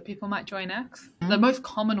ways that people might join X. The most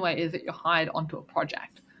common way is that you're hired onto a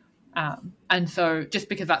project. And so just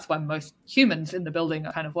because that's where most humans in the building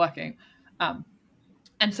are kind of working.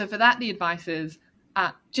 And so for that, the advice is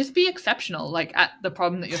just be exceptional, like at the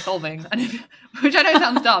problem that you're solving. And which I know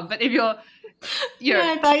sounds dumb, but if you're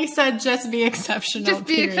I thought you said just be exceptional. Just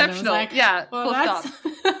be exceptional. Like, yeah, well, full stop.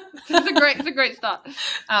 It's a great start.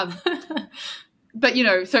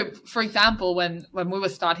 But so for example, when we were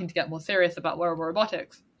starting to get more serious about wearable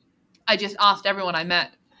robotics, I just asked everyone I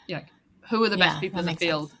met, who are the best people in the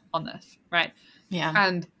field on this, right?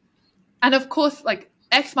 Yeah. And of course, like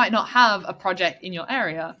X might not have a project in your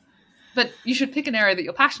area, but you should pick an area that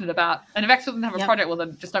you're passionate about. And if X doesn't have a project, well,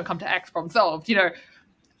 then just don't come to X, problem solved.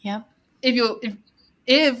 Yep.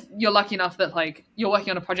 If you're lucky enough that like you're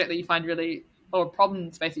working on a project that you find really, or a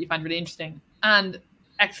problem space that you find really interesting, and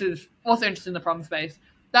X is also interested in the problem space,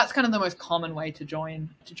 that's kind of the most common way to join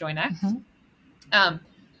X.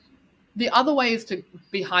 The other way is to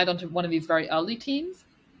be hired onto one of these very early teams.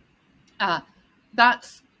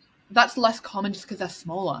 That's less common just because they're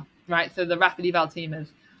smaller, right? So the rapid eval team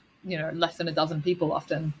is, less than a dozen people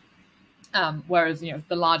often, whereas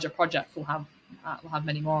the larger projects will have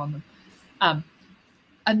many more on them.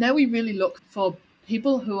 And then we really look for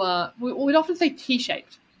people who are, we'd often say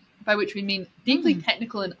T-shaped, by which we mean deeply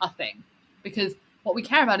technical in a thing, because what we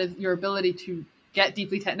care about is your ability to get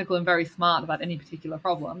deeply technical and very smart about any particular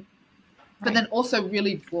problem, but then also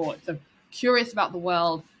really broad. So curious about the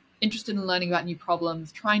world, interested in learning about new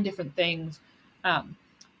problems, trying different things,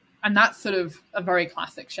 And that's sort of a very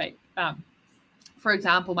classic shape. For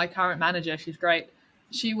example, my current manager, she's great.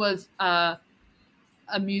 She was a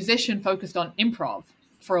musician focused on improv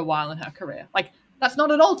for a while in her career. Like, that's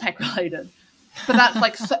not at all tech related, but that's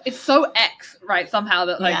like, it's so X, right? Somehow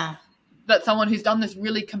that like, that someone who's done this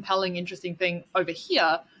really compelling, interesting thing over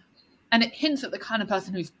here, and it hints at the kind of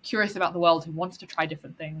person who's curious about the world, who wants to try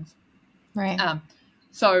different things. Right.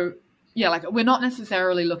 So yeah, like, we're not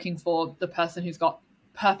necessarily looking for the person who's got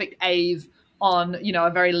perfect A's on, you know,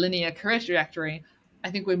 a very linear career trajectory.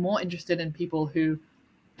 I think we're more interested in people who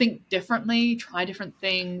think differently, try different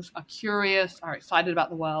things, are curious, are excited about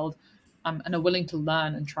the world, and are willing to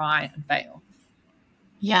learn and try and fail.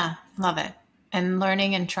 Yeah, love it. And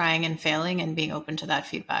learning and trying and failing and being open to that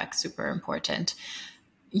feedback, super important.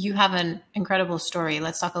 You have an incredible story.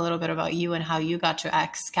 Let's talk a little bit about you and how you got to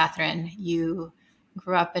X, Kathryn. You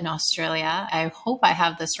grew up in Australia. I hope I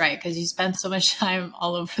have this right because you spent so much time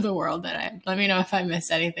all over the world that let me know if I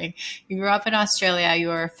missed anything. You grew up in Australia. You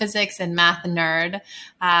were a physics and math nerd,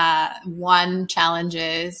 won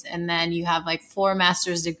challenges, and then you have like 4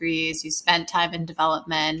 master's degrees. You spent time in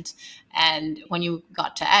development. And when you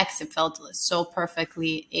got to X, it felt so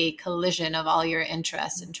perfectly a collision of all your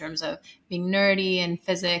interests in terms of being nerdy and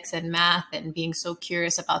physics and math and being so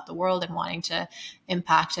curious about the world and wanting to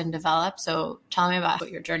impact and develop. So tell me about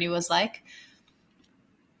what your journey was like.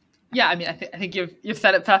 Yeah, I mean, I think you've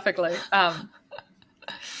said it perfectly.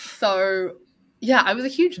 So yeah, I was a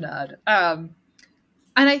huge nerd.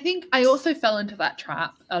 And I think I also fell into that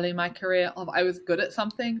trap early in my career of I was good at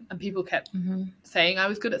something and people kept saying I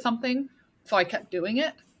was good at something. So I kept doing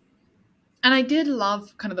it. And I did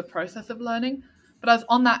love kind of the process of learning, but I was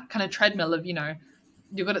on that kind of treadmill of, you know,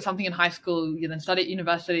 you're good at something in high school, you then study at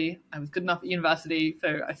university. I was good enough at university,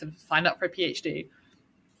 so I sort of signed up for a PhD.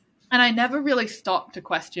 And I never really stopped to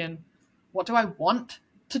question, what do I want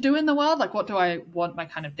to do in the world? Like, what do I want my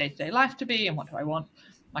kind of day-to-day life to be? And what do I want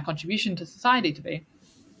my contribution to society to be?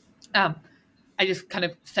 I just kind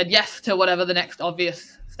of said yes to whatever the next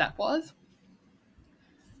obvious step was.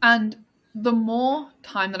 And the more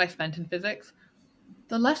time that I spent in physics,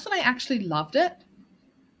 the less that I actually loved it.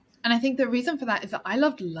 And I think the reason for that is that I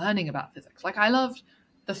loved learning about physics. Like, I loved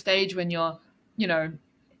the stage when you're, you know,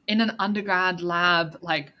 in an undergrad lab,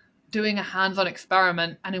 like doing a hands-on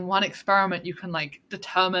experiment. And in one experiment, you can like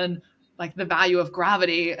determine like the value of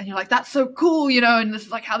gravity. And you're like, that's so cool, you know, and this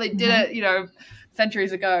is like how they did it, you know,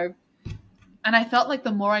 centuries ago. And I felt like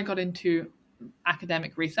the more I got into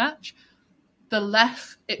academic research, the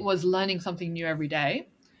less it was learning something new every day.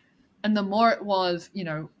 And the more it was, you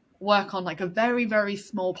know, work on like a very, very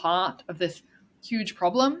small part of this huge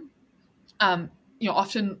problem, you know,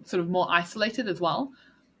 often sort of more isolated as well.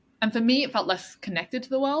 And for me, it felt less connected to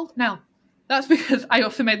the world. Now, that's because I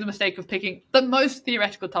also made the mistake of picking the most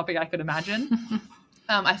theoretical topic I could imagine.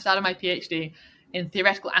 I started my PhD in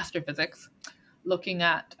theoretical astrophysics, looking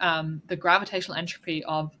at the gravitational entropy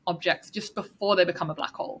of objects just before they become a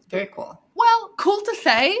black hole. Very cool. Well, cool to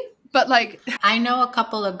say, but like... I know a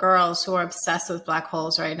couple of girls who are obsessed with black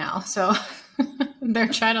holes right now, so they're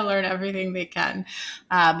trying to learn everything they can.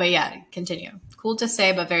 But yeah, continue. Cool to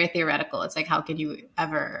say, but very theoretical. It's like, how can you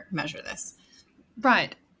ever measure this?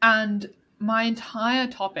 Right. And my entire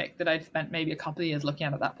topic that I'd spent maybe a couple of years looking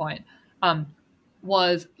at that point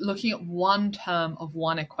was looking at one term of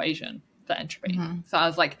one equation for entropy. So I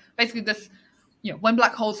was like, basically this, you know, when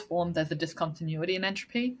black holes form, there's a discontinuity in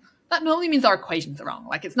entropy. That normally means our equations are wrong.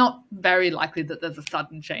 Like, it's not very likely that there's a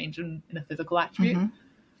sudden change in a physical attribute.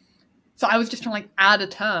 So I was just trying to like add a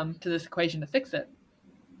term to this equation to fix it.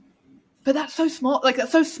 But that's so small. Like,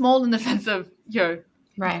 that's so small in the sense of, you know,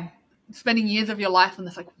 right, spending years of your life on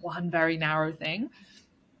this like one very narrow thing.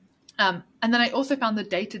 And then I also found the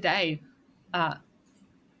day-to-day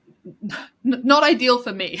not ideal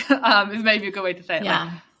for me, is maybe a good way to say it. Yeah.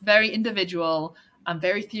 Like, very individual,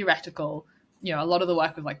 very theoretical. You know, a lot of the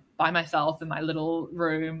work was like by myself in my little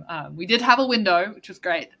room. We did have a window, which was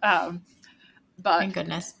great. But thank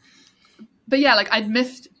goodness. But yeah, like I'd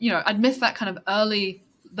missed that kind of early,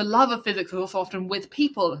 the love of physics was also often with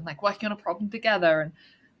people and like working on a problem together.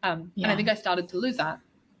 And I think I started to lose that.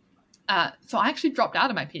 So I actually dropped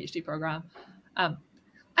out of my PhD program.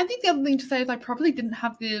 I think the other thing to say is I probably didn't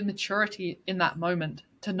have the maturity in that moment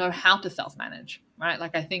to know how to self-manage, right?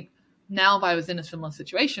 Like, I think now if I was in a similar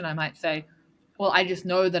situation, I might say, well, I just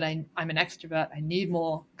know that I'm an extrovert. I need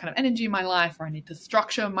more kind of energy in my life, or I need to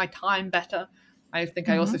structure my time better. I think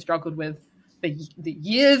I also struggled with the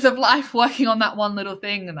years of life working on that one little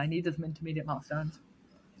thing, and I needed some intermediate milestones.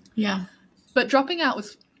 Yeah. But dropping out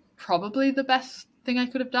was probably the best thing I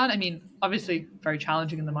could have done. I mean, obviously very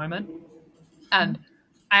challenging in the moment. And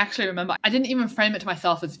I actually remember I didn't even frame it to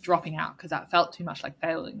myself as dropping out because that felt too much like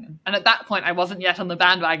failing. And at that point, I wasn't yet on the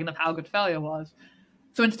bandwagon of how good failure was.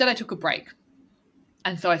 So instead, I took a break.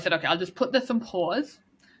 And so I said, okay, I'll just put this on pause.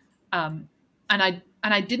 And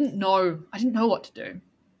I didn't know what to do.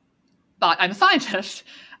 But I'm a scientist.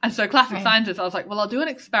 And so classic scientist, I was like, well, I'll do an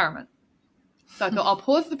experiment. So I thought I'll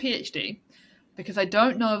pause the PhD because I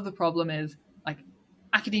don't know if the problem is like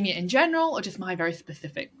academia in general or just my very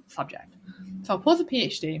specific subject. So I'll pause the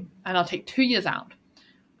PhD and I'll take 2 years out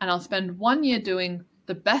and I'll spend 1 year doing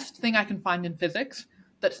the best thing I can find in physics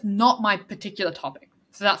that's not my particular topic.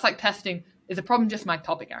 So that's like testing, is a problem just my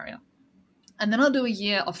topic area? And then I'll do a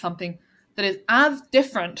year of something that is as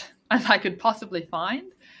different as I could possibly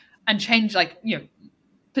find and change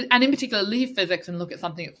and in particular leave physics and look at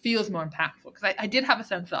something that feels more impactful because I did have a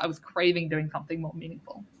sense that I was craving doing something more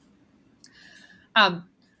meaningful. So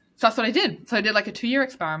that's what I did. So I did like a 2-year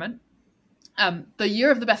experiment. The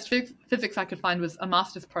year of the best physics I could find was a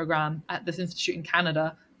master's program at this institute in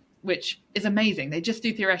Canada, which is amazing. They just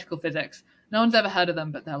do theoretical physics. No one's ever heard of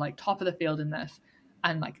them, but they're like top of the field in this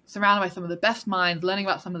and like surrounded by some of the best minds, learning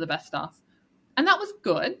about some of the best stuff. And that was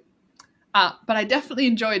good. But I definitely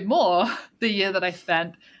enjoyed more the year that I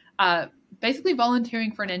spent basically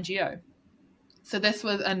volunteering for an NGO. So this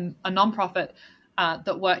was a nonprofit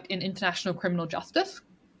that worked in international criminal justice.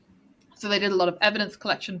 So they did a lot of evidence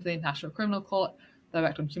collection for the International Criminal Court. They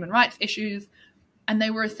worked on human rights issues. And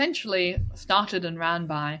they were essentially started and ran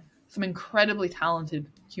by some incredibly talented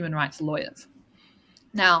human rights lawyers.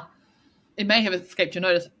 Now, it may have escaped your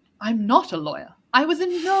notice, I'm not a lawyer. I was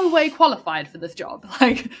in no way qualified for this job. So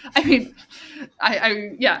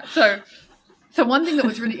one thing that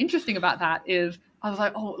was really interesting about that is I was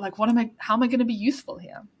like, how am I going to be useful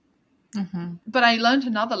here? Mm-hmm. But I learned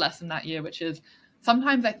another lesson that year, which is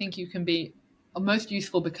sometimes I think you can be most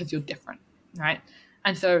useful because you're different, right?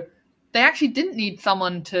 And so they actually didn't need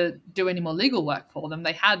someone to do any more legal work for them.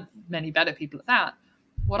 They had many better people at that.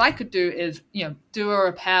 What I could do is, do a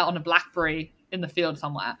repair on a BlackBerry in the field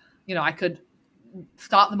somewhere. I could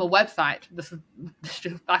start them a website. This is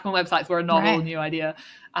just back when websites were a novel new idea,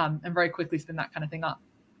 and very quickly spin that kind of thing up.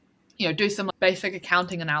 Do some basic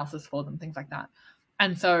accounting analysis for them, things like that.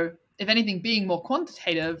 And so, if anything, being more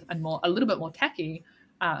quantitative and a little bit more techy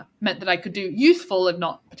meant that I could do useful, if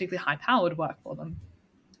not particularly high-powered work for them.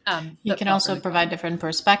 You can also provide different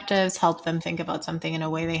perspectives, help them think about something in a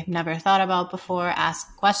way they've never thought about before,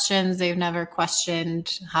 ask questions they've never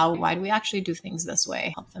questioned. Why do we actually do things this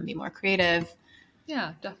way? Help them be more creative.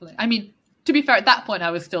 Yeah, definitely. I mean, to be fair, at that point,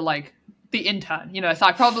 I was still like the intern, so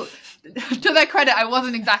I probably, to their credit, I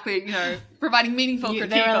wasn't exactly, providing meaningful critique.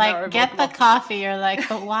 They were like, get the coffee. You're like,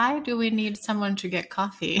 but why do we need someone to get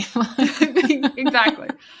coffee? Exactly.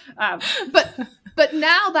 But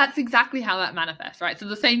now that's exactly how that manifests, right? So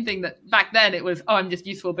the same thing that back then it was, I'm just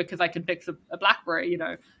useful because I can fix a BlackBerry,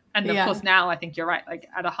 And of course now I think you're right, like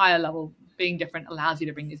at a higher level, being different allows you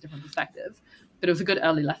to bring these different perspectives. But it was a good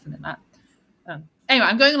early lesson in that. Anyway,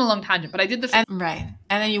 I'm going on a long tangent, but I did this. And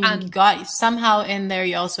then you got somehow in there,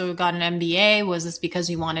 you also got an MBA. Was this because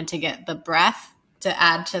you wanted to get the breadth to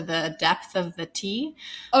add to the depth of the tea?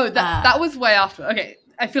 Oh, that was way after. Okay.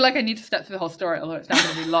 I feel like I need to step through the whole story, although it's now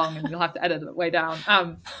going to be long and you'll have to edit it way down.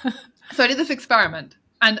 So I did this experiment.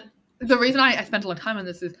 And the reason I spent a long time on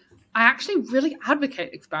this is I actually really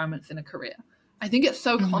advocate experiments in a career. I think it's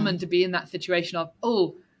so common to be in that situation of,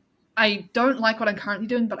 I don't like what I'm currently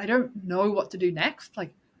doing, but I don't know what to do next.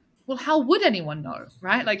 Like, well, how would anyone know,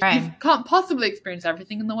 right? Like, you can't possibly experience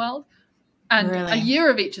everything in the world. And a year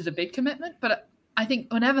of each is a big commitment. But I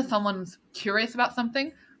think whenever someone's curious about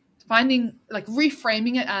something, finding, like,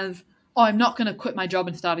 reframing it as, I'm not going to quit my job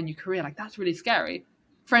and start a new career. Like, that's really scary.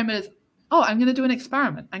 Frame it as, I'm going to do an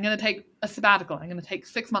experiment. I'm going to take a sabbatical. I'm going to take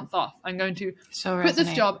 6 months off. I'm going to quit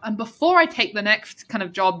this job. And before I take the next kind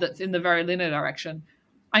of job that's in the very linear direction,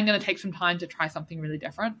 I'm going to take some time to try something really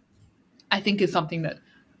different. I think is something that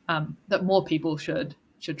that more people should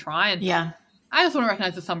try. And I also want to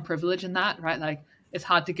recognize there's some privilege in that, right? Like, it's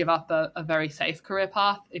hard to give up a very safe career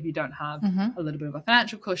path if you don't have a little bit of a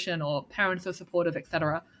financial cushion or parents are supportive,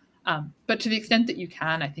 etc. But to the extent that you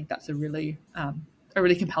can, I think that's a really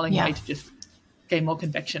compelling way to just gain more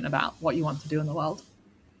conviction about what you want to do in the world.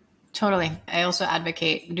 Totally. I also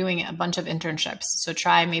advocate doing a bunch of internships. So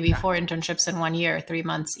try maybe 4 internships in 1 year, 3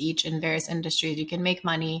 months each in various industries. You can make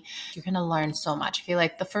money. You're going to learn so much. I feel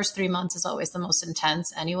like the first 3 months is always the most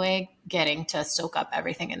intense anyway, getting to soak up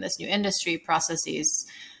everything in this new industry, processes,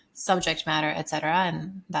 subject matter, etc.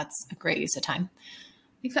 And that's a great use of time.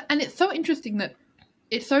 Exactly. And it's so interesting that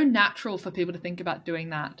it's so natural for people to think about doing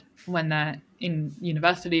that when they're in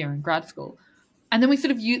university or in grad school. And then we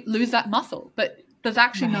sort of lose that muscle. But there's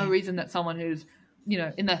actually no Right. reason that someone who's,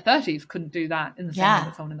 in their 30s couldn't do that in the same way Yeah.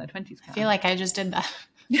 that someone in their 20s can. I feel like I just did that.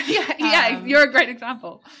 yeah, you're a great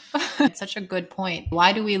example. It's such a good point.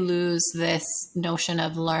 Why do we lose this notion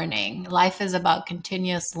of learning? Life is about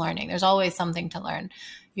continuous learning. There's always something to learn.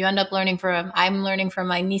 You end up I'm learning from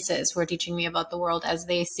my nieces who are teaching me about the world as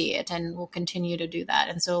they see it, and will continue to do that.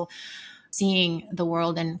 And so seeing the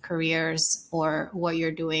world and careers or what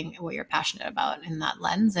you're doing, what you're passionate about in that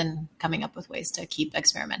lens, and coming up with ways to keep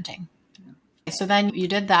experimenting. So then you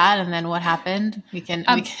did that, and then what happened? We can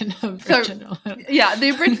abridge it a little. Yeah, the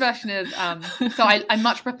abridged version is, so I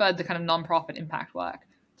much preferred the kind of nonprofit impact work.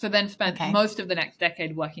 So then spent most of the next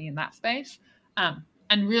decade working in that space, and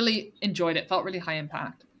really enjoyed it, felt really high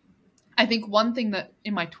impact. I think one thing that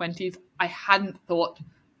in my 20s I hadn't thought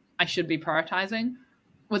I should be prioritizing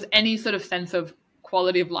was any sort of sense of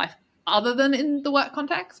quality of life other than in the work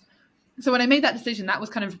context. So when I made that decision, that was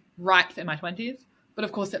kind of right in my 20s. But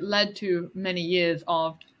of course, it led to many years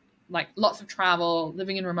of like lots of travel,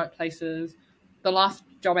 living in remote places. The last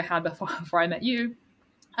job I had before I met you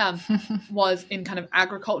was in kind of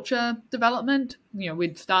agriculture development.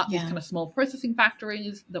 We'd start these kind of small processing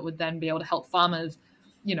factories that would then be able to help farmers,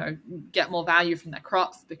 get more value from their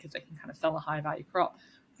crops because they can kind of sell a high value crop.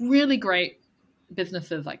 Really great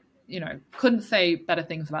businesses, like, couldn't say better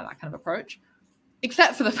things about that kind of approach,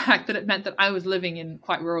 except for the fact that it meant that I was living in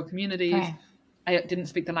quite rural communities. Right. I didn't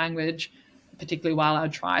speak the language particularly well. I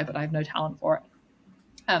would try, but I have no talent for it.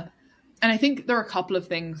 And I think there are a couple of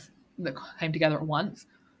things that came together at once.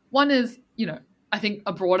 One is, I think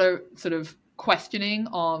a broader sort of questioning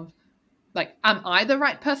of, like, am I the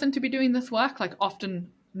right person to be doing this work? Like, often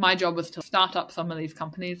my job was to start up some of these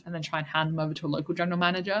companies and then try and hand them over to a local general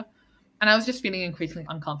manager. And I was just feeling increasingly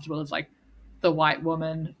uncomfortable as, like, the white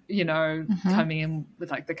woman, coming in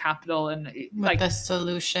with like the capital and with like the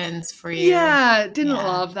solutions for you. Yeah, didn't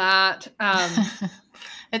love that.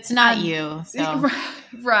 It's not you. So.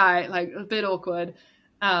 Right, like a bit awkward.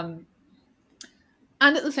 And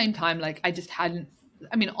at the same time, like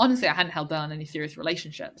honestly, I hadn't held down any serious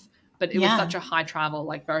relationships, but it was such a high travel,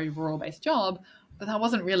 like very rural based job that that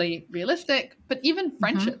wasn't really realistic. But even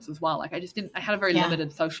friendships as well. Like I had a very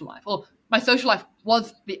limited social life. Well, my social life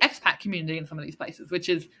was the expat community in some of these places, which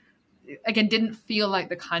is, again, didn't feel like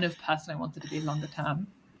the kind of person I wanted to be longer term.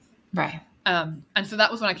 Right. And so that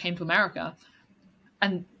was when I came to America.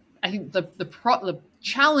 And I think the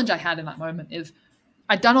challenge I had in that moment is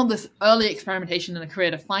I'd done all this early experimentation in a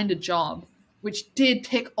career to find a job which did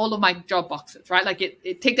tick all of my job boxes, right? Like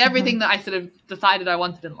it ticked everything that I sort of decided I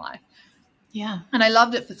wanted in life. Yeah. And I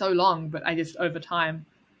loved it for so long, but I just over time,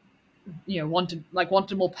 wanted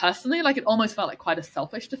more personally. Like it almost felt like quite a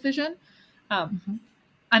selfish decision. And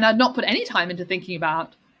I'd not put any time into thinking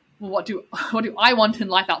about, well, what do I want in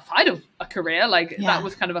life outside of a career? Like that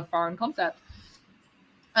was kind of a foreign concept.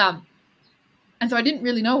 And so I didn't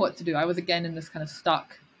really know what to do. I was again in this kind of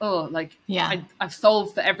stuck, I've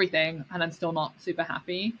solved for everything and I'm still not super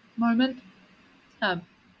happy moment.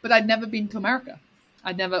 But I'd never been to America.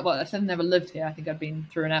 I said never lived here. I think I'd been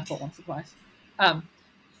through an airport once or twice.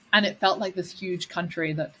 And it felt like this huge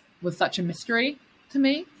country that was such a mystery to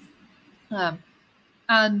me.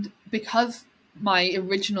 And because my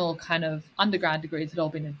original kind of undergrad degrees had all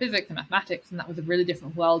been in physics and mathematics, and that was a really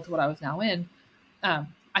different world to what I was now in,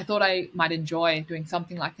 I thought I might enjoy doing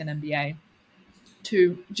something like an MBA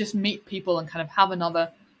to just meet people and kind of have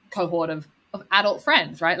another cohort of adult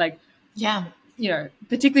friends, right? Like,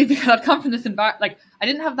 particularly because I'd come from this environment, like I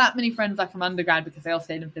didn't have that many friends left from undergrad because they all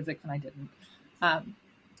stayed in physics and I didn't.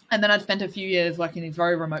 And then I'd spent a few years working in these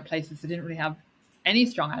very remote places that didn't really have any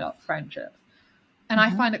strong adult friendships. And I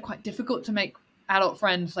find it quite difficult to make adult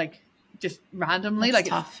friends, like just randomly. That's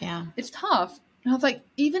like tough, it's tough. And I was like,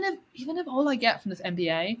 even if all I get from this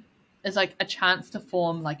MBA is like a chance to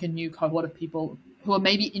form like a new cohort of people who are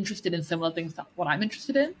maybe interested in similar things to what I'm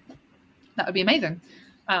interested in, that would be amazing.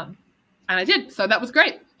 And I did, so that was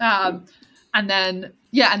great. And then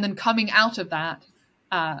coming out of that,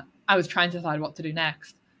 I was trying to decide what to do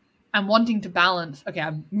next. And wanting to balance, okay,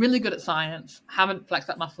 I'm really good at science, haven't flexed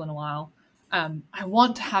that muscle in a while. I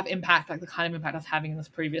want to have impact, like the kind of impact I was having in this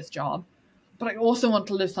previous job. But I also want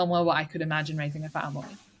to live somewhere where I could imagine raising a family.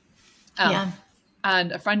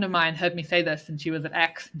 And a friend of mine heard me say this, and she was at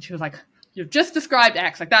X, and she was like, you've just described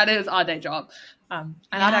X, like that is our day job. And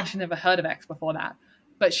I'd actually never heard of X before that.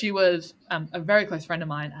 But she was a very close friend of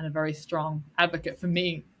mine and a very strong advocate for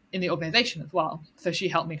me in the organization as well. So she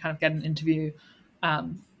helped me kind of get an interview.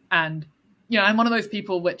 And, I'm one of those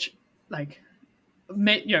people which like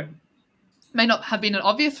may not have been an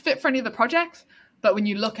obvious fit for any of the projects, But when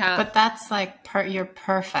you look at, But that's like you're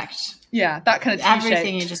perfect. yeah, that kind of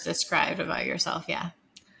Everything you T-shaped. just described about yourself. Yeah.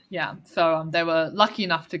 Yeah. So they were lucky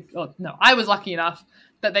enough to, oh, no, I was lucky enough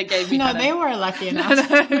that they gave me No, kind of, they were lucky no, enough.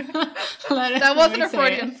 no. That wasn't a Say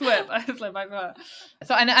Freudian it. slip. I slipped, I swear.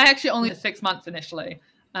 So, and I actually only did 6 months initially,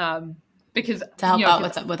 because, To help you know,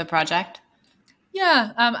 out with a project.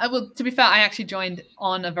 yeah. Well, to be fair, I actually joined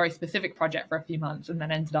on a very specific project for a few months and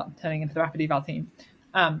then ended up turning into the rapid eval team.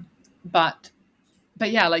 But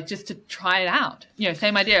yeah, like just to try it out, you know,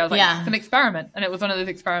 same idea. I was like, Yeah. it's an experiment, and it was one of those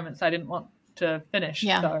experiments I didn't want to finish.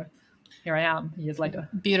 Yeah. So here I am years later.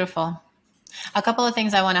 Beautiful. A couple of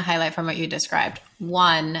things I want to highlight from what you described.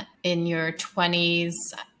 One, in your 20s,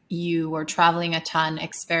 you were traveling a ton,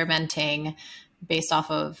 experimenting based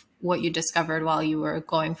off of what you discovered while you were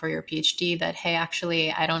going for your PhD that, hey,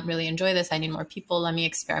 actually, I don't really enjoy this. I need more people. Let me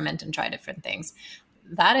experiment and try different things.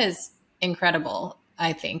 That is incredible,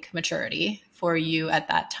 I think, maturity for you at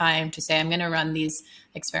that time to say, I'm going to run these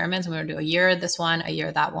experiments. I'm going to do a year this one, a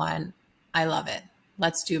year that one. I love it.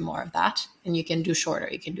 Let's do more of that. And you can do shorter.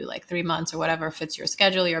 You can do like 3 months or whatever fits your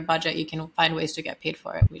schedule, your budget. You can find ways to get paid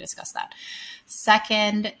for it. We discussed that.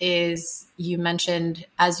 Second is you mentioned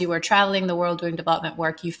as you were traveling the world doing development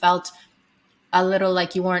work, you felt a little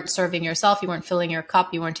like you weren't serving yourself. You weren't filling your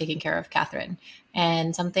cup. You weren't taking care of Kathryn.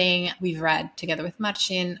 And something we've read together with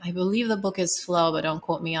Marcin, I believe the book is Flow, but don't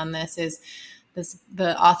quote me on this, is this,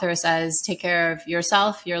 the author says, take care of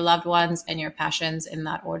yourself, your loved ones, and your passions in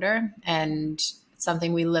that order. And it's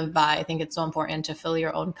something we live by. I think it's so important to fill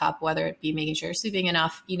your own cup, whether it be making sure you're sleeping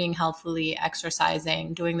enough, eating healthily,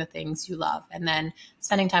 exercising, doing the things you love, and then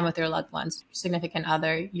spending time with your loved ones, your significant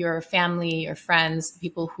other, your family, your friends,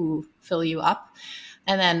 people who fill you up,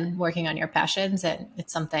 and then working on your passions. And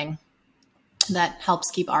it's something that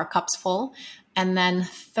helps keep our cups full. And then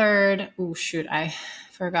third, I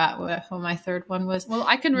forgot what my third one was. Well,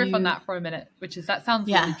 I can riff on that for a minute, which is that sounds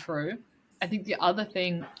Yeah. really true. I think the other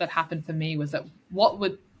thing that happened for me was that what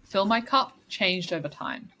would fill my cup changed over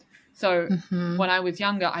time. So when I was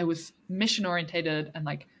younger, I was mission orientated, and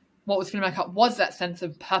like what was filling my cup was that sense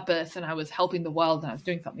of purpose, and I was helping the world and I was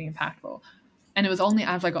doing something impactful. And it was only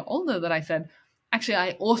as I got older that I said, actually,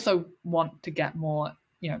 I also want to get more,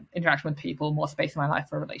 you know, interaction with people, more space in my life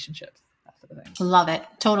for relationships, that sort of thing. Love it.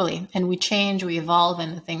 Totally. And we change, we evolve,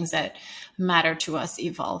 and the things that matter to us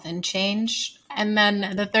evolve and change. And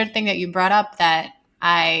then the third thing that you brought up that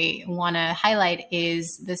I want to highlight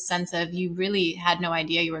is this sense of you really had no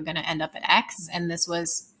idea you were going to end up at X. And this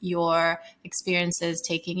was your experiences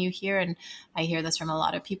taking you here. And I hear this from a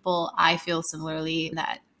lot of people. I feel similarly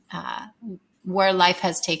that where life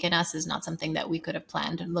has taken us is not something that we could have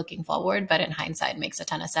planned looking forward, but in hindsight makes a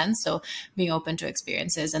ton of sense. So being open to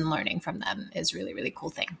experiences and learning from them is really, really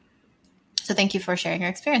cool thing. So thank you for sharing your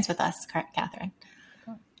experience with us, Kathryn.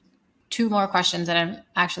 Two more questions that I'm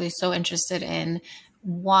actually so interested in.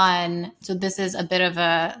 One, so this is a bit of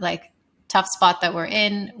a like tough spot that we're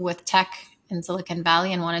in with tech in Silicon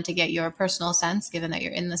Valley, and wanted to get your personal sense, given that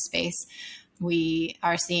you're in the space. We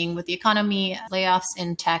are seeing with the economy, layoffs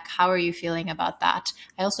in tech. How are you feeling about that?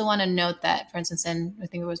 I also want to note that, for instance, in I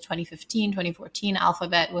think it was 2015, 2014,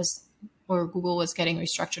 Alphabet was, or Google was getting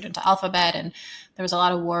restructured into Alphabet, and there was a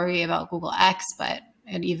lot of worry about Google X, but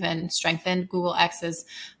it even strengthened Google X's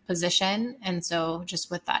position. And so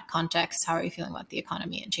just with that context, how are you feeling about the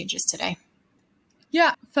economy and changes today?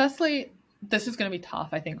 Yeah, firstly, this is going to be tough,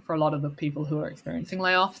 I think, for a lot of the people who are experiencing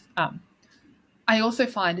layoffs. I also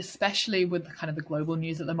find, especially with the kind of the global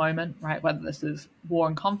news at the moment, right, whether this is war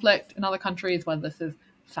and conflict in other countries, whether this is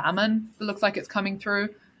famine that looks like it's coming through,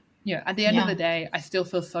 you know, at the end of the day, I still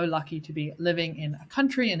feel so lucky to be living in a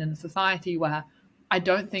country and in a society where I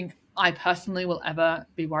don't think I personally will ever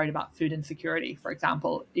be worried about food insecurity, for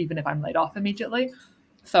example, even if I'm laid off immediately.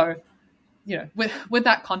 So, you know, with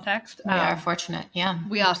that context, We are fortunate. Yeah,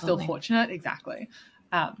 we are still fortunate. Exactly.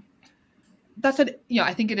 That said, you know,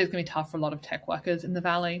 I think it is going to be tough for a lot of tech workers in the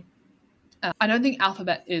Valley. I don't think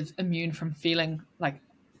Alphabet is immune from feeling like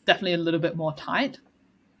definitely a little bit more tight.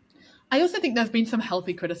 I also think there's been some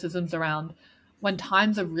healthy criticisms around when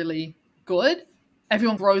times are really good,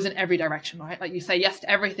 everyone grows in every direction, right? Like you say yes to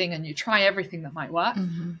everything and you try everything that might work.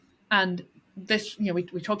 And this, you know, we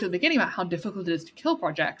talked at the beginning about how difficult it is to kill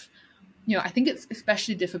projects. You know, I think it's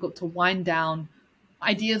especially difficult to wind down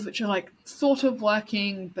ideas which are like sort of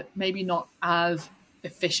working, but maybe not as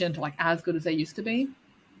efficient or like as good as they used to be.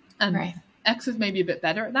 And X is maybe a bit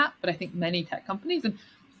better at that, but I think many tech companies and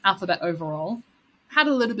Alphabet overall had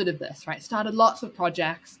a little bit of this, right? Started lots of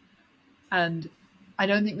projects. And I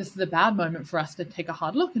don't think this is a bad moment for us to take a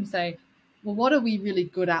hard look and say, well, what are we really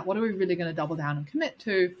good at? What are we really going to double down and commit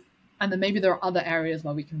to? And then maybe there are other areas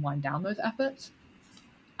where we can wind down those efforts.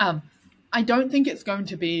 I don't think it's going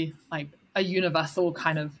to be like a universal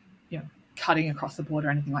kind of, cutting across the board or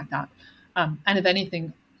anything like that. And if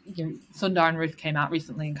anything, Sundar and Ruth came out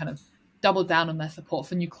recently and kind of doubled down on their support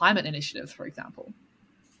for new climate initiatives, for example.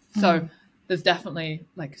 So there's definitely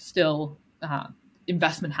like still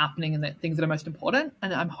investment happening in the things that are most important.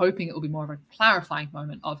 And I'm hoping it will be more of a clarifying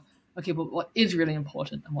moment of, okay, well, what is really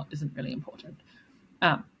important and what isn't really important.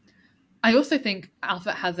 I also think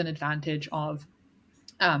Alphabet has an advantage of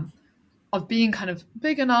being kind of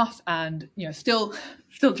big enough and still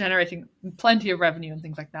generating plenty of revenue and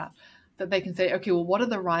things like that they can say, okay, well, what are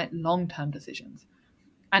the right long-term decisions?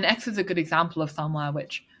 And X is a good example of somewhere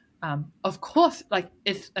which, of course, like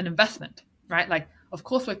it's an investment, right? Like, of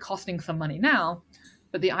course, we're costing some money now,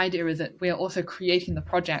 but the idea is that we are also creating the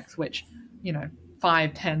projects which,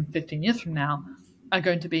 5, 10, 15 years from now are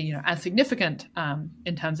going to be, as significant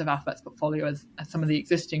in terms of Alphabet's portfolio as some of the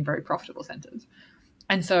existing very profitable centers.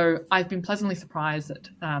 And so I've been pleasantly surprised that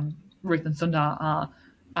Ruth and Sundar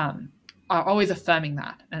are always affirming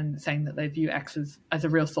that and saying that they view X as a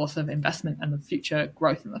real source of investment and of future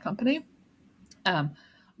growth in the company.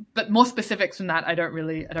 But more specifics than that, I don't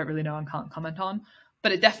really know and can't comment on.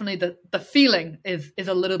 But it definitely, the feeling is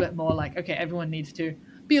a little bit more like, okay, everyone needs to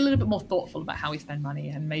be a little bit more thoughtful about how we spend money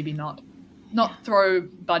and maybe not throw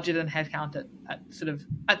budget and headcount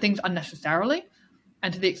at things unnecessarily.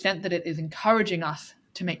 And to the extent that it is encouraging us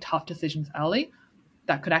to make tough decisions early,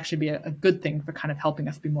 that could actually be a good thing for kind of helping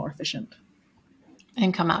us be more efficient.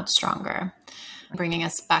 And come out stronger. Bringing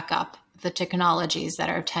us back up, the technologies that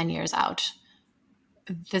are 10 years out.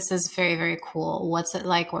 This is very, very cool. What's it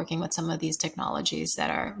like working with some of these technologies that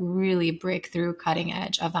are really breakthrough, cutting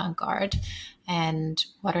edge, avant-garde? And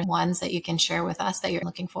what are ones that you can share with us that you're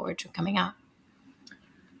looking forward to coming out?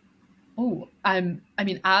 Oh, I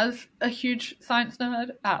mean, as a huge science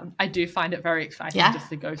nerd, I do find it very exciting just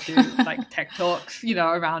to go to like tech talks,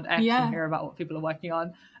 around X and hear about what people are working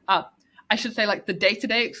on. I should say like the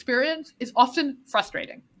day-to-day experience is often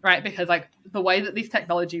frustrating, right? Because like the way that these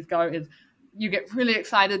technologies go is you get really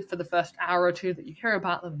excited for the first hour or two that you hear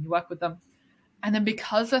about them and you work with them. And then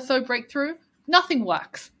because they're so breakthrough, nothing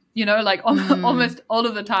works, like almost all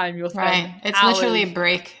of the time you'll spend right. It's hours. Literally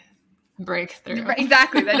breakthrough.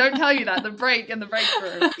 Exactly. They don't tell you that, the break and the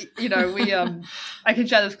breakthrough. We I can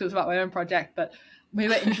share this because it's about my own project, but we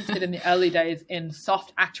were interested in the early days in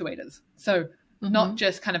soft actuators. So not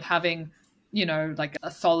just kind of having, like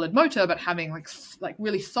a solid motor, but having like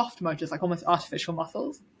really soft motors, like almost artificial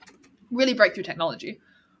muscles. Really breakthrough technology.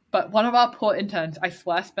 But one of our poor interns, I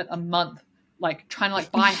swear, spent a month like trying to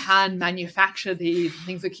like by hand manufacture these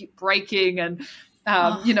things that keep breaking and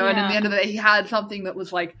and in the end of the day he had something that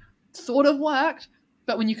was like sort of worked,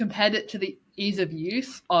 but when you compared it to the ease of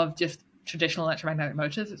use of just traditional electromagnetic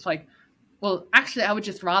motors, it's like, well, actually I would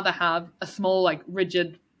just rather have a small like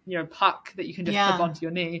rigid puck that you can just clip onto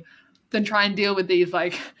your knee than try and deal with these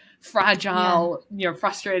like fragile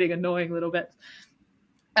frustrating, annoying little bits.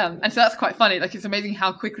 And so that's quite funny. Like, it's amazing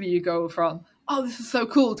how quickly you go from, oh, this is so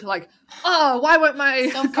cool, to like, oh, why won't my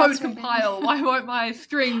code compile? Why won't my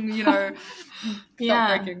string, stop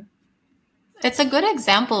breaking? It's a good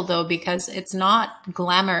example, though, because it's not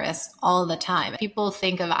glamorous all the time. People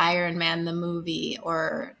think of Iron Man, the movie,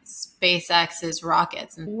 or SpaceX's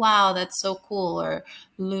rockets, and wow, that's so cool, or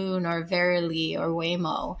Loon, or Verily, or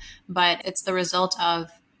Waymo. But it's the result of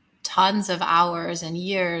tons of hours and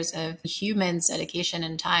years of humans' dedication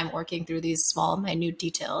and time working through these small, minute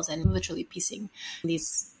details and literally piecing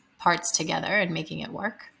these parts together and making it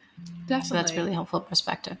work. Definitely. So that's really helpful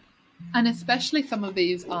perspective. And especially some of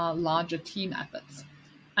these are larger team efforts.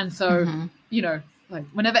 And so, like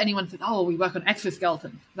whenever anyone says, oh, we work on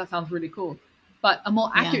exoskeletons, that sounds really cool. But a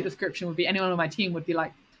more accurate description would be anyone on my team would be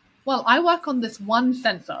like, well, I work on this one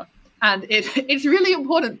sensor and it's really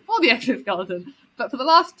important for the exoskeleton. But for the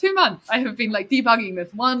last 2 months, I have been like debugging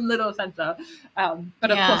this one little sensor.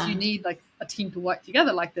 But of course, you need like a team to work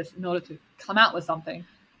together like this in order to come out with something.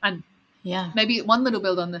 And maybe one little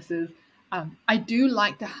build on this is I do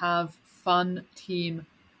like to have fun team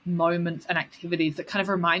moments and activities that kind of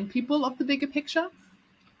remind people of the bigger picture.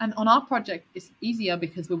 And on our project, it's easier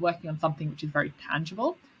because we're working on something which is very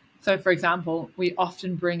tangible. So, for example, we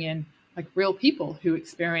often bring in like real people who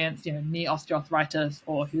experience, knee osteoarthritis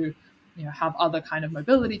or who have other kind of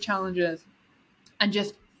mobility challenges, and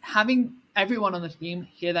just having everyone on the team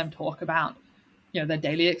hear them talk about, their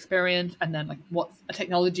daily experience and then like what a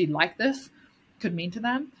technology like this could mean to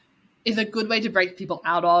them is a good way to break people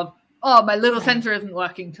out of, oh, my little sensor isn't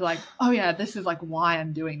working, to like, oh yeah, this is like why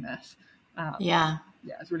I'm doing this.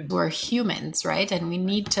 Yeah, it's really We're humans, right? And we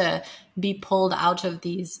need to be pulled out of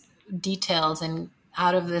these details and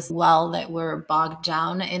out of this well that we're bogged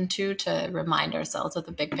down into to remind ourselves of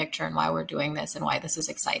the big picture and why we're doing this and why this is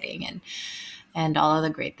exciting and all of the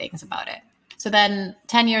great things about it. So then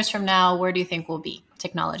 10 years from now, where do you think we'll be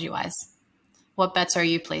technology-wise? What bets are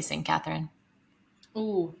you placing, Kathryn?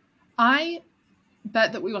 Ooh, I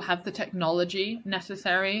bet that we will have the technology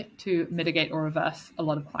necessary to mitigate or reverse a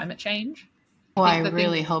lot of climate change. Well, I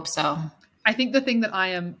really hope so. I think the thing that I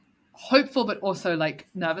am hopeful but also like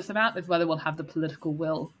nervous about is whether we'll have the political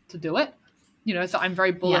will to do it. You know, so I'm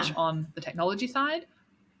very bullish on the technology side.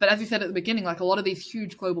 But as you said at the beginning, like a lot of these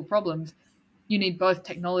huge global problems, you need both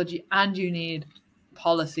technology and you need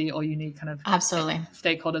policy, or you need kind of absolutely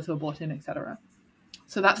stakeholders who are bought in, etc.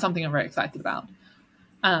 So that's something I'm very excited about.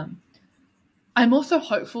 I'm also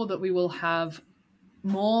hopeful that we will have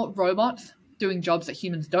more robots doing jobs that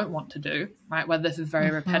humans don't want to do, right? Whether this is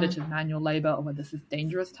very repetitive manual labor or whether this is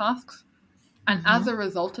dangerous tasks. And as a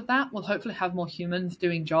result of that, we'll hopefully have more humans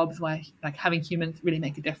doing jobs where like having humans really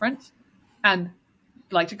make a difference. And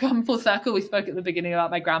like to come full circle, we spoke at the beginning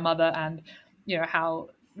about my grandmother and, you know, how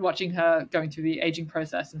watching her going through the aging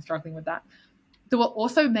process and struggling with that. There were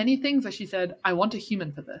also many things where she said, I want a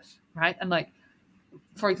human for this, right? And like,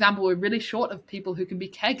 for example, we're really short of people who can be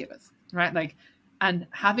caregivers, right? Like, and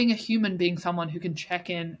having a human being someone who can check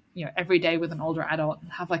in, you know, every day with an older adult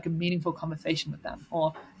and have like a meaningful conversation with them,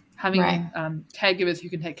 or having caregivers who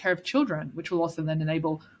can take care of children, which will also then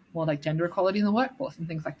enable more like gender equality in the workforce and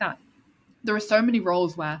things like that. There are so many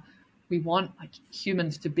roles where we want like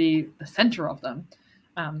humans to be the center of them.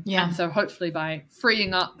 And so hopefully by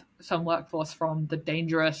freeing up some workforce from the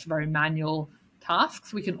dangerous, very manual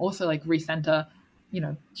tasks, we can also like recenter, you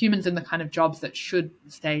know, humans in the kind of jobs that should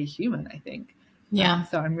stay human, I think.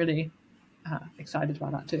 So I'm really excited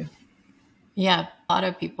about that too. Yeah, a lot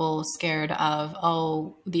of people scared of,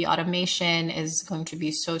 oh, the automation is going to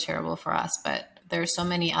be so terrible for us, but there are so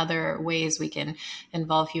many other ways we can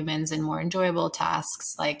involve humans in more enjoyable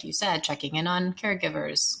tasks, like you said, checking in on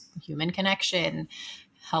caregivers, human connection,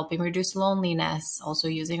 helping reduce loneliness, also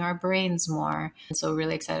using our brains more. And so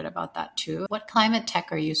really excited about that too. What climate tech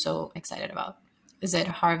are you so excited about? Is it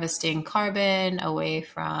harvesting carbon away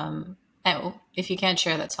from, oh, if you can't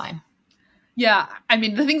share, that's fine. Yeah, I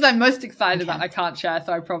mean, the things I'm most excited about, I can't share,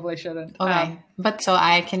 so I probably shouldn't. Okay, but so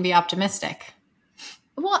I can be optimistic.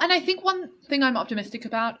 Well, and I think one thing I'm optimistic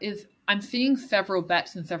about is I'm seeing several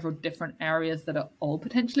bets in several different areas that are all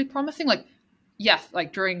potentially promising. Like, yes,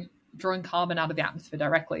 like drawing carbon out of the atmosphere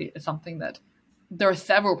directly is something that there are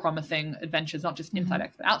several promising adventures, not just inside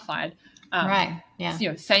X, but outside. You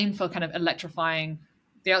know, same for kind of electrifying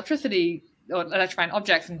the electricity or electrifying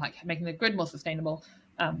objects and like making the grid more sustainable.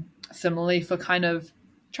 Similarly for kind of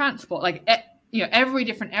transport, like, you know, every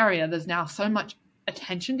different area, there's now so much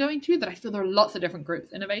attention going to that I feel there are lots of different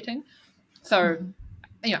groups innovating. So,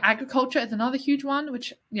 you know, agriculture is another huge one,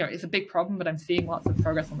 which, you know, is a big problem, but I'm seeing lots of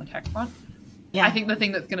progress on the tech front. I think the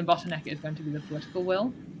thing that's going to bottleneck is going to be the political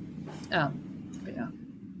will. But yeah.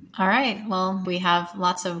 All right. Well, we have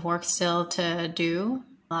lots of work still to do,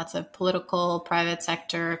 lots of political, private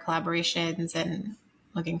sector collaborations, and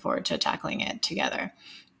looking forward to tackling it together.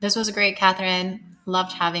 This was great, Kathryn.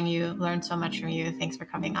 Loved having you. Learned so much from you. Thanks for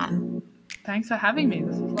coming on. Thanks for having me.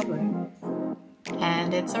 This was lovely.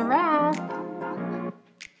 And it's a wrap.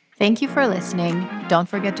 Thank you for listening. Don't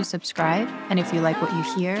forget to subscribe. And if you like what you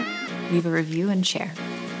hear, leave a review and share.